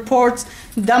larger reports,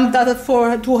 dump data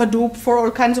to Hadoop for all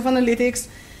kinds of analytics.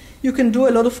 You can do a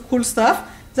lot of cool stuff.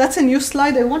 That's a new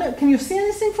slide. Can you see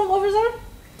anything from over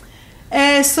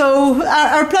there? So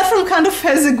our platform kind of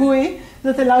has a GUI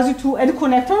that allows you to add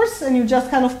connectors, and you just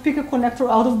kind of pick a connector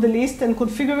out of the list and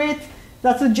configure it.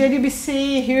 That's a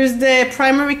JDBC. Here's the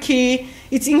primary key.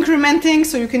 It's incrementing,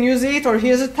 so you can use it. Or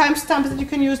here's a timestamp that you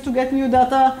can use to get new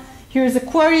data. Here's the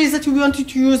queries that you wanted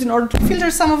to use in order to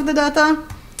filter some of the data.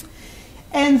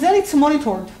 And then it's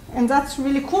monitored. And that's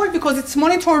really cool because it's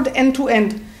monitored end to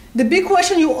end. The big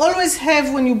question you always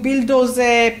have when you build those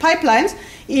pipelines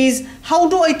is, how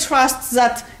do I trust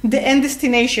that the end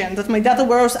destination, that my data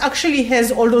warehouse actually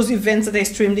has all those events that I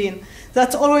streamed in?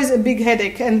 That's always a big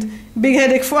headache, and big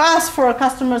headache for us, for our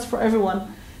customers, for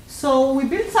everyone. So we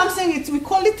built something, we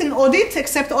call it an audit,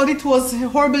 except audit was a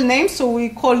horrible name, so we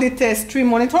called it a stream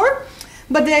monitor.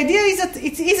 But the idea is that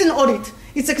it is an audit.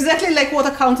 It's exactly like what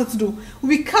accountants do.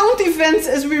 We count events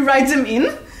as we write them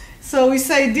in. So we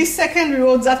say, this second we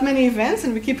wrote that many events,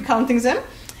 and we keep counting them.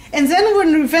 And then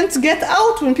when events get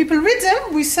out, when people read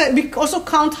them, we also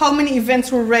count how many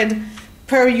events were read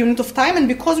per unit of time. And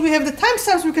because we have the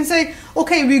timestamps, we can say,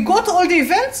 okay, we got all the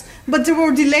events, but they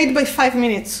were delayed by 5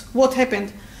 minutes. What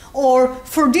happened? Or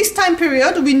for this time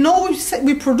period, we know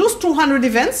we produced 200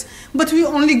 events, but we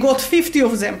only got 50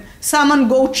 of them. Someone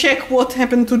go check what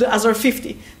happened to the other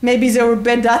 50. Maybe there were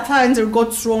bad data and they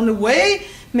got thrown away.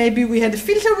 Maybe we had a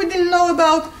filter we didn't know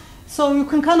about. So you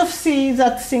can kind of see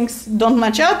that things don't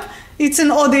match up. It's an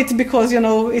audit because,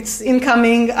 it's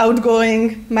incoming,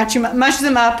 outgoing, match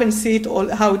them up and see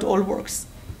how it all works.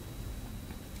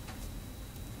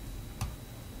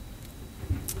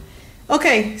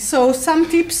 Okay, so some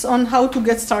tips on how to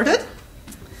get started.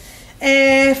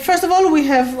 First of all, we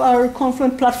have our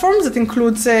Confluent platform that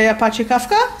includes Apache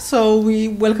Kafka. So we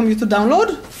welcome you to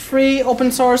download. Free,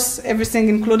 open source, everything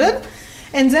included.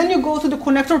 And then you go to the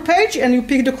connector page and you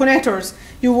pick the connectors.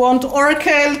 You want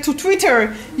Oracle to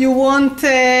Twitter. You want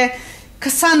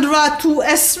Cassandra to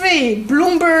S3,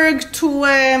 Bloomberg to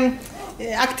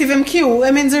ActiveMQ.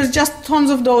 I mean, there's just tons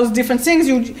of those different things.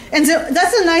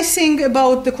 That's the nice thing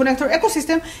about the connector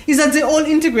ecosystem is that they all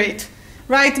integrate,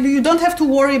 right? You don't have to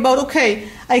worry about, okay,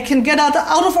 I can get out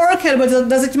of Oracle, but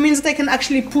does it mean that I can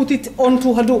actually put it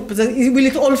onto Hadoop? Will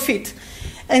it all fit?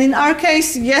 And in our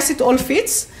case, yes, it all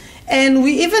fits. And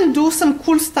we even do some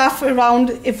cool stuff around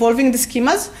evolving the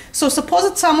schemas. So suppose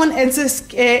that someone adds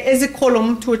a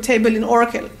column to a table in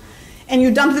Oracle, and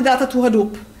you dump the data to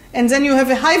Hadoop. And then you have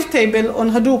a Hive table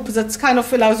on Hadoop that kind of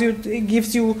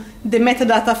gives you the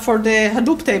metadata for the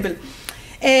Hadoop table.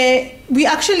 We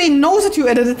actually know that you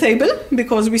added a table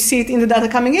because we see it in the data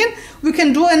coming in. We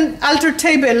can do an alter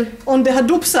table on the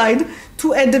Hadoop side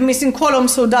to add the missing column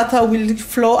so data will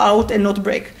flow out and not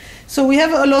break. So we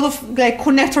have a lot of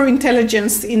connector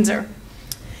intelligence in there.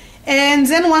 And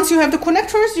then once you have the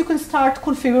connectors, you can start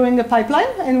configuring a pipeline.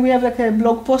 And we have a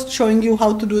blog post showing you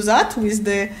how to do that with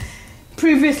the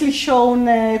previously shown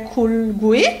cool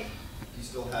GUI. You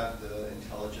still have the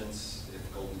intelligence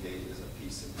if Golden Gate is a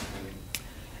piece in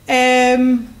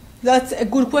between? That's a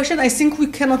good question. I think we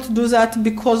cannot do that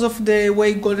because of the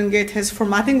way Golden Gate has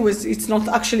formatting. It's not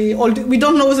actually we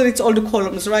don't know that it's all the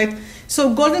columns, right?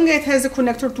 So Golden Gate has a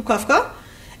connector to Kafka,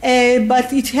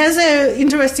 but it has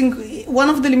one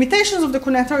of the limitations of the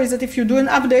connector is that if you do an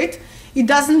update, it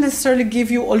doesn't necessarily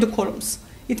give you all the columns.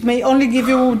 It may only give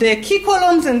you the key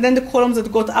columns and then the columns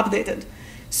that got updated.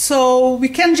 So we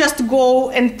can just go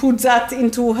and put that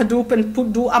into Hadoop and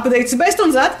do updates based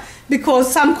on that, because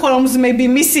some columns may be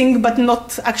missing but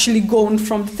not actually gone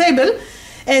from the table.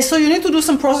 So you need to do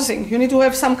some processing. You need to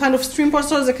have some kind of stream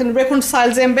processors that can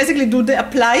reconcile them, basically do the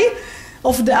apply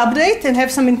of the update and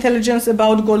have some intelligence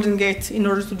about Golden Gate in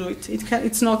order to do it.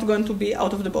 It's not going to be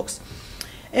out of the box.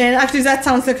 And actually that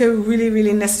sounds like a really,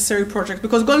 really necessary project,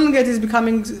 because Golden Gate is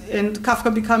becoming, and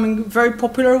Kafka becoming, a very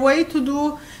popular way to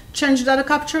do change data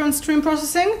capture and stream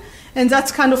processing, and that's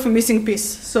kind of a missing piece.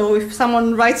 So if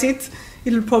someone writes it,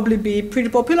 it'll probably be pretty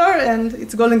popular, and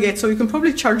it's Golden Gate, so you can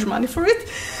probably charge money for it.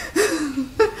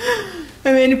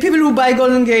 I mean, people who buy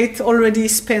Golden Gate already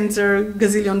spend their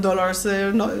gazillion dollars.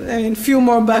 A few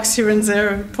more bucks here and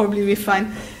there probably be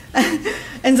fine.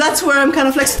 And that's where I'm kind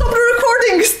of like, stop the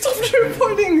recording, stop the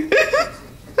recording. And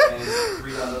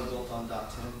 3.0 built on .10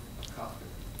 Kafka?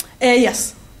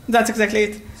 Yes, that's exactly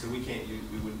it. So we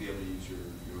wouldn't be able to use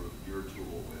your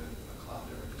tool with a cloud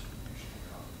era distribution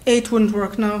of Kafka? It wouldn't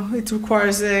work, no. It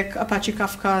requires Apache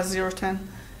Kafka 0.10.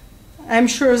 I'm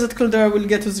sure that Cloudera will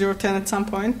get to 0.10 at some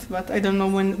point, but I don't know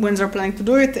when they're planning to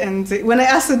do it. And when I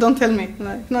ask them, don't tell me.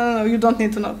 Like, no, you don't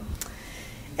need to know.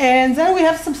 And then we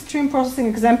have some stream processing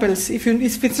examples. If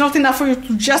it's not enough for you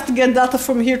to just get data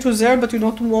from here to there, but you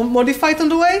don't want to modify it on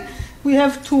the way, we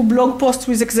have 2 blog posts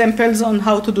with examples on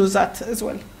how to do that as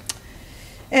well.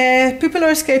 People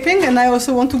are escaping, and I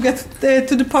also want to get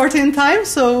to the party in time.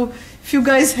 So if you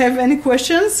guys have any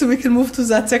questions, we can move to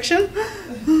that section.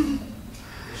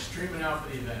 Streaming out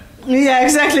the event. Yeah,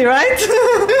 exactly, right?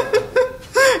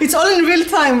 It's all in real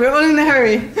time. We're all in a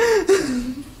hurry.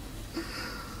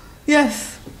 Yes.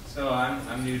 So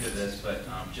I'm new to this, but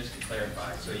just to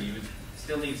clarify, so you would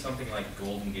still need something like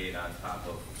Golden Gate on top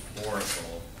of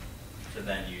Oracle to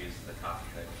then use the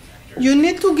Kafka connector? You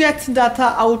need to get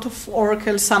data out of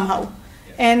Oracle somehow.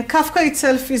 Yes. And Kafka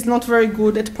itself is not very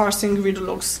good at parsing read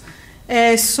logs.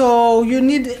 So you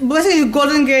need, basically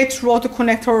Golden Gate wrote a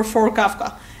connector for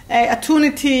Kafka.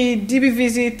 Attunity,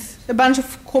 DBVisit, a bunch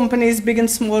of companies, big and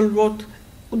small, wrote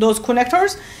those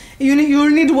connectors. You'll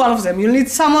need one of them. You'll need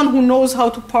someone who knows how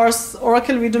to parse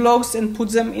Oracle read logs and put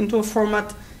them into a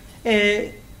format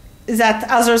that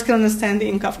others can understand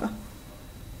in Kafka.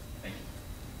 Thank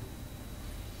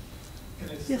you.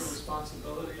 And it's Yes. the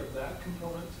responsibility of that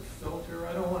component to filter.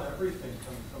 I don't want everything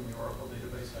coming from the Oracle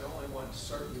database. I only want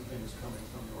certain things coming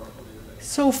from the Oracle database.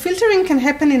 So filtering can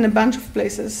happen in a bunch of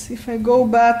places. If I go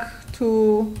back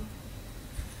to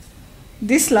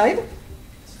this slide,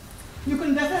 you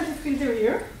can definitely filter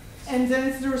here, and then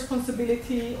it's the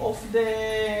responsibility of the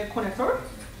connector.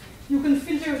 You can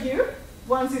filter here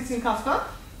once it's in Kafka,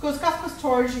 because Kafka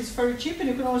storage is very cheap, and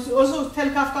you can also tell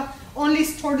Kafka only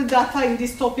store the data in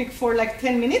this topic for like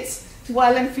 10 minutes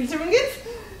while I'm filtering it.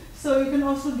 So you can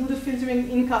also do the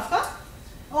filtering in Kafka,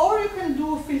 or you can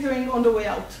do filtering on the way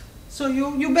out. So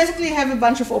you basically have a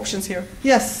bunch of options here.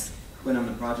 Yes? When on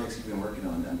the projects you've been working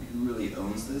on, who really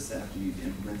owns this after you've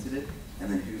implemented it? And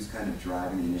then who's kind of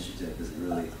driving the initiative? Is it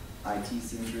really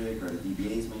IT-centric, or the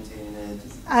DBAs maintaining it?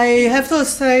 I have to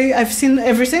say I've seen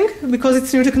everything, because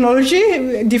it's new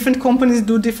technology. Different companies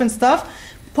do different stuff.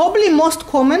 Probably most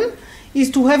common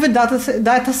is to have a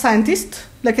data scientist,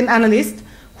 like an analyst,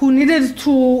 who needed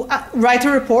to write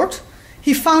a report.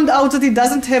 He found out that he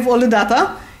doesn't have all the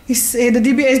data. The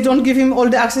DBAs don't give him all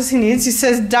the access he needs. He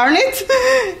says, darn it,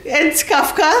 adds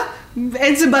Kafka,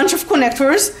 adds a bunch of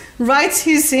connectors, writes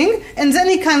his thing, and then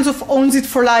he kind of owns it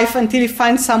for life until he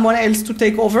finds someone else to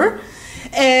take over.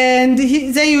 And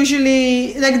they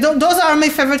usually, like those are my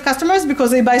favorite customers,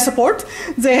 because they buy support.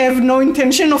 They have no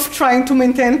intention of trying to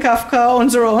maintain Kafka on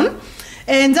their own.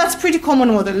 And that's pretty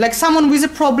common model. Like someone with a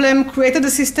problem created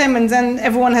a system, and then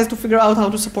everyone has to figure out how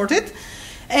to support it.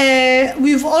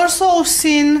 We've also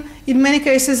seen, in many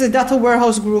cases, a data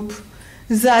warehouse group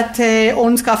that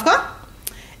owns Kafka.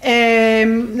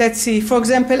 Let's see, for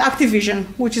example, Activision,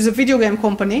 which is a video game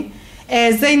company.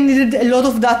 They needed a lot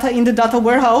of data in the data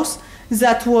warehouse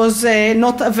that was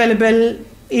not available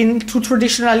to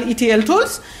traditional ETL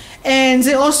tools. And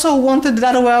they also wanted the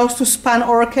data warehouse to span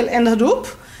Oracle and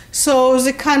Hadoop. So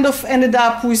they kind of ended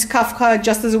up with Kafka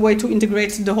just as a way to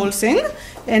integrate the whole thing.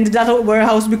 And the data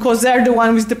warehouse, because they're the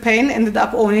one with the pain, ended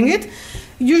up owning it.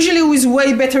 usually with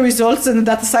way better results than the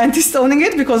data scientists owning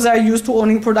it because they're used to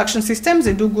owning production systems.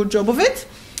 They do a good job of it.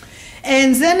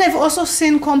 And then I've also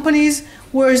seen companies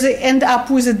where they end up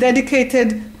with a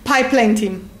dedicated pipeline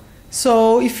team.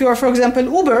 So if you're, for example,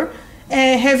 Uber,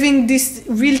 having this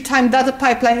real-time data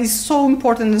pipeline is so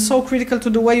important and so critical to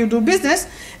the way you do business,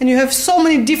 and you have so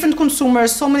many different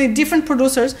consumers, so many different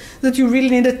producers, that you really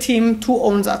need a team to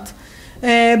own that.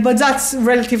 But that's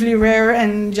relatively rare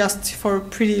and just for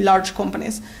pretty large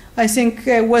companies. I think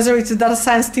whether it's the data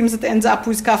science teams that ends up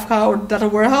with Kafka or data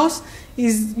warehouse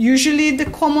is usually the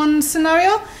common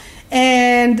scenario.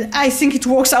 And I think it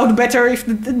works out better if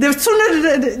the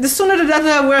sooner the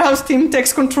data warehouse team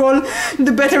takes control,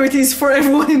 the better it is for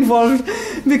everyone involved.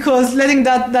 Because letting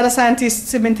that data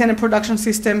scientists maintain a production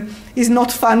system is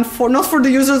not fun not for the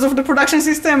users of the production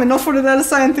system and not for the data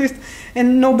scientists,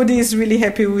 and nobody is really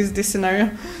happy with this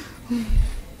scenario.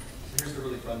 Here's the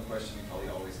really fun question you probably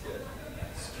always get: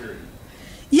 security.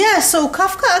 Yeah, so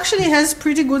Kafka actually has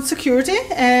pretty good security,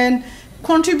 and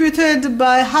contributed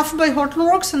by half by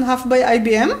Hortonworks and half by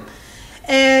IBM.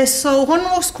 So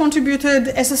Hortonworks contributed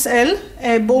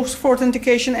SSL, both for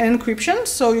authentication and encryption.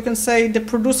 So you can say the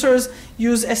producers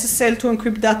use SSL to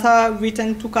encrypt data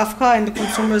written to Kafka, and the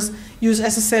consumers use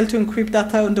SSL to encrypt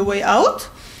data on the way out.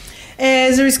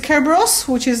 There is Kerberos,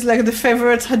 which is like the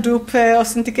favorite Hadoop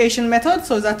authentication method,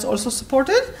 so that's also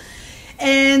supported.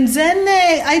 And then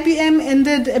IBM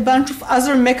added a bunch of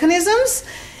other mechanisms,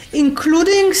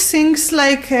 including things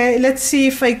like, let's see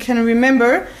if I can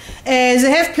remember, they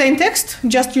have plain text,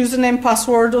 just username,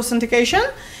 password authentication,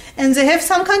 and they have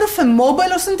some kind of a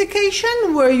mobile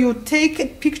authentication where you take a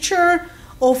picture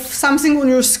of something on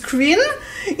your screen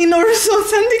in order to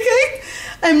authenticate.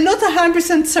 I'm not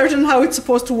 100% certain how it's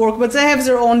supposed to work, but they have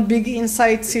their own big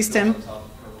insight system.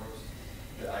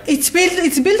 It's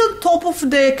built on top of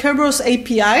the Kerberos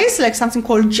APIs, like something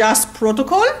called JAS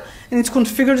protocol, and it's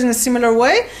configured in a similar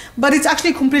way, but it's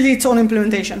actually completely its own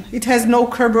implementation. It has no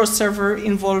Kerberos server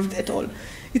involved at all.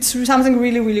 It's something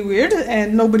really, really weird,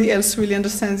 and nobody else really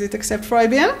understands it except for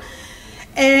IBM.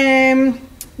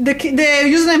 The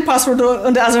username password,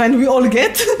 on the other hand, we all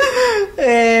get.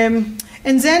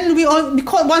 And then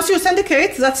because once you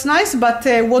authenticate, that's nice, but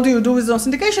what do you do with the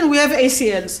authentication? We have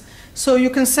ACLs. So you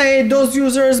can say those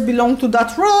users belong to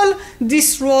that role.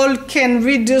 This role can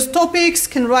read those topics,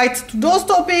 can write to those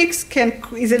topics,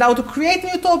 is allowed to create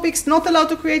new topics, not allowed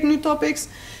to create new topics.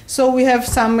 So we have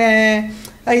some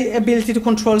ability to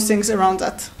control things around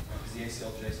that. Is the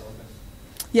ACL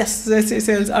JSON-based? Yes, the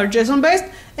ACLs are JSON-based.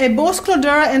 Both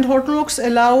Cloudera and Hortonworks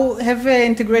have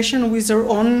integration with their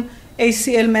own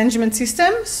ACL management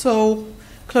system. So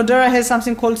Cloudera has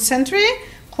something called Sentry.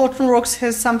 Hortonworks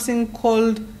has something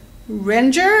called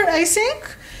Ranger, I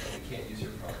think. You can't use your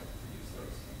product to use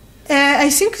those. I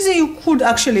think you could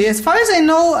actually. As far as I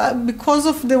know, because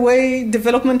of the way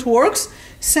development works,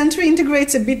 Sentry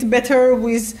integrates a bit better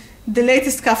with the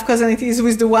latest Kafkas than it is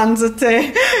with the ones that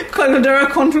Cloudera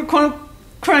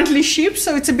currently ships,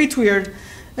 so it's a bit weird.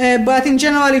 But in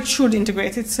general, it should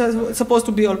integrate. It's supposed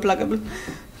to be all pluggable.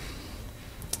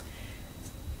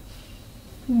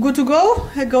 Good to go?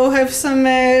 Go have some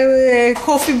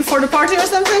coffee before the party or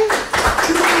something?